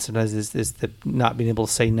happens sometimes. Is the not being able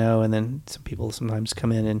to say no, and then some people sometimes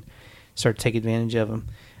come in and start to take advantage of him.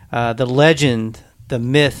 The legend, the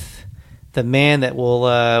myth, the man that will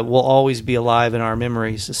always be alive in our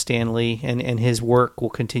memories is Stan Lee, and his work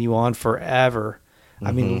will continue on forever.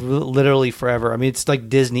 I mean, literally forever. I mean, it's like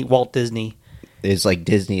Disney, Walt Disney. It's like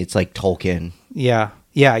Disney. It's like Tolkien. Yeah,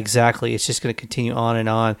 exactly. It's just going to continue on and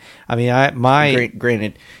on. I mean,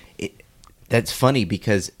 granted, that's funny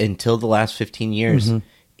because until the last 15 years,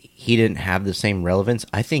 he didn't have the same relevance.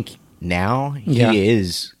 I think now he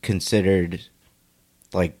is considered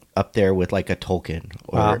like up there with like a Tolkien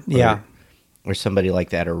or somebody like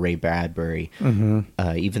that, or Ray Bradbury.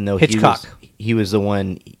 Even though Hitchcock. he was the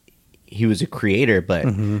one, he was a creator, but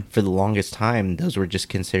for the longest time, those were just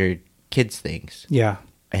considered kids' things. Yeah.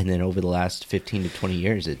 And then over the last 15 to 20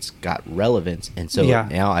 years, it's got relevance. And so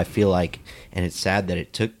now I feel like, and it's sad that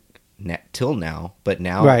it took till now, but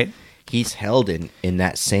now he's held in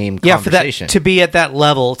that same conversation. For that, to be at that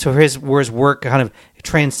level, to where his work kind of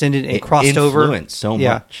transcended and crossed over. Influenced so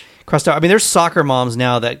much. crossed over. I mean, there's soccer moms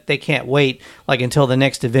now that they can't wait like until the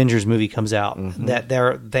next Avengers movie comes out. That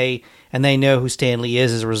they know who Stan Lee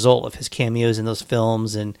is as a result of his cameos in those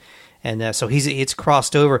films, and so it's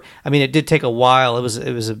crossed over. I mean, it did take a while. It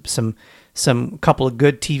was some couple of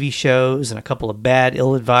good TV shows and a couple of bad,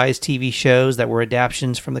 ill-advised TV shows that were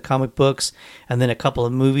adaptations from the comic books, and then a couple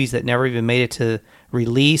of movies that never even made it to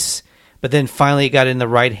release. But then finally, it got in the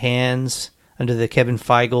right hands under the Kevin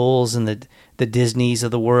Feigels and the Disneys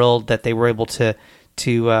of the world, that they were able to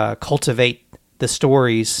cultivate the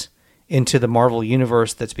stories into the Marvel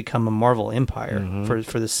universe that's become a Marvel empire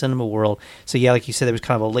for the cinema world. So yeah, like you said, there was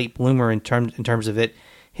kind of a late bloomer in terms of it,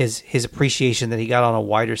 his appreciation that he got on a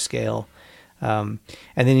wider scale. And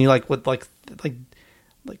then you like kind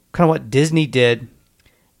of what Disney did,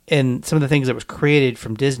 and some of the things that was created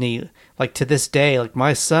from Disney, like to this day, like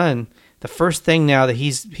my son, the first thing now that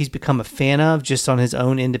he's become a fan of just on his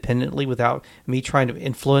own independently without me trying to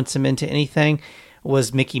influence him into anything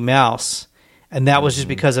was Mickey Mouse. And that was just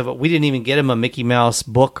because of it. We didn't even get him a Mickey Mouse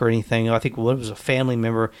book or anything. I think it was a family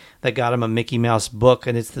member that got him a Mickey Mouse book,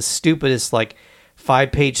 and it's the stupidest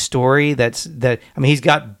 5-page story. He's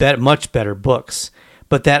got much better books,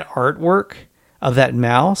 but that artwork of that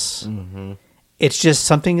mouse, it's just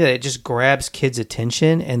something that it just grabs kids'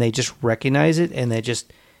 attention, and they just recognize it, and they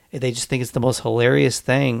just think it's the most hilarious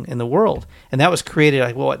thing in the world. And that was created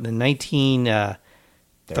in the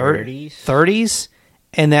 1930s,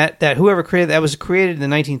 and that whoever created that was created in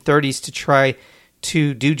the 1930s to try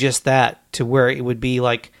to do just that, to where it would be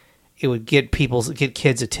like, it would get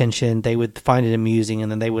kids' attention. They would find it amusing,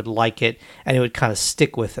 and then they would like it, and it would kind of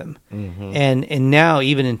stick with them. And now,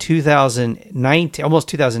 even in 2019, almost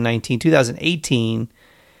 2019, 2018,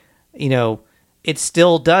 it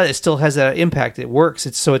still does. It still has that impact. It works.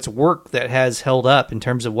 It's work that has held up in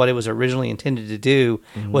terms of what it was originally intended to do,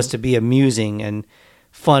 was to be amusing and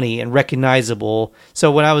funny and recognizable.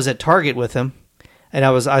 So when I was at Target with him, and I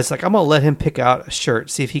was like, I'm gonna let him pick out a shirt,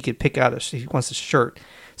 see if he could pick out if he wants a shirt.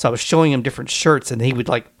 So I was showing him different shirts, and he would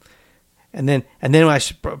and then when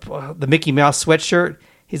the Mickey Mouse sweatshirt,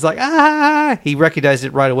 he's like, he recognized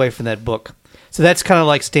it right away from that book. So that's kind of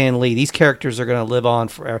like Stan Lee. These characters are going to live on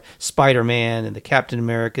forever. Spider-Man and the Captain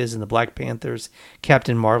Americas and the Black Panthers,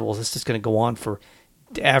 Captain Marvels. It's just going to go on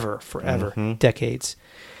forever, decades.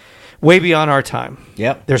 Way beyond our time.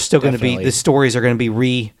 Yep. They're still going to be, the stories are going to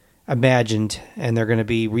be reimagined, and they're going to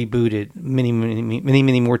be rebooted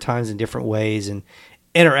many more times in different ways. And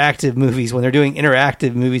interactive movies, when they're doing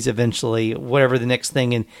interactive movies eventually, whatever the next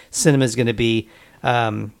thing in cinema is going to be,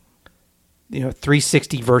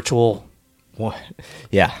 360 virtual. What?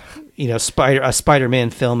 Yeah. A Spider-Man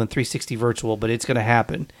film in 360 virtual, but it's going to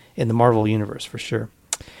happen in the Marvel universe for sure.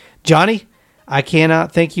 Johnny, I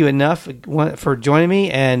cannot thank you enough for joining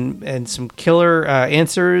me and some killer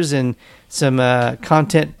answers and some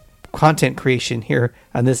content creation here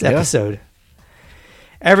on this episode.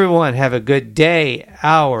 Everyone have a good day,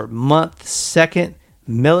 hour, month, second,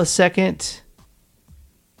 millisecond.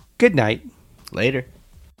 Good night. Later.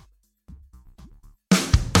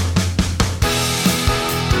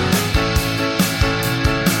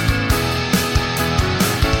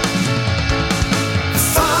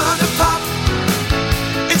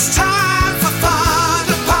 It's time for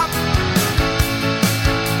Thunder Pop.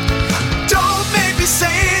 Don't make me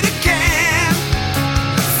say it again.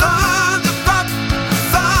 Thunder Pop,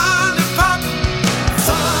 Thunder Pop,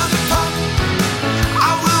 Thunder Pop.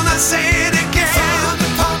 I will not say it again.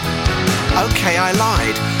 Thunder Pop. Okay, I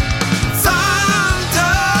lied.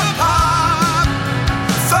 Thunder Pop,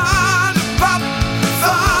 Thunder Pop,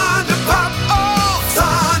 Thunder Pop. Oh,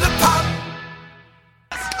 Thunder Pop.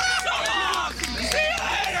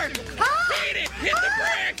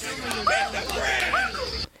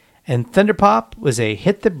 And Thunder Pop was a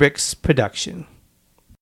Hit the Bricks production.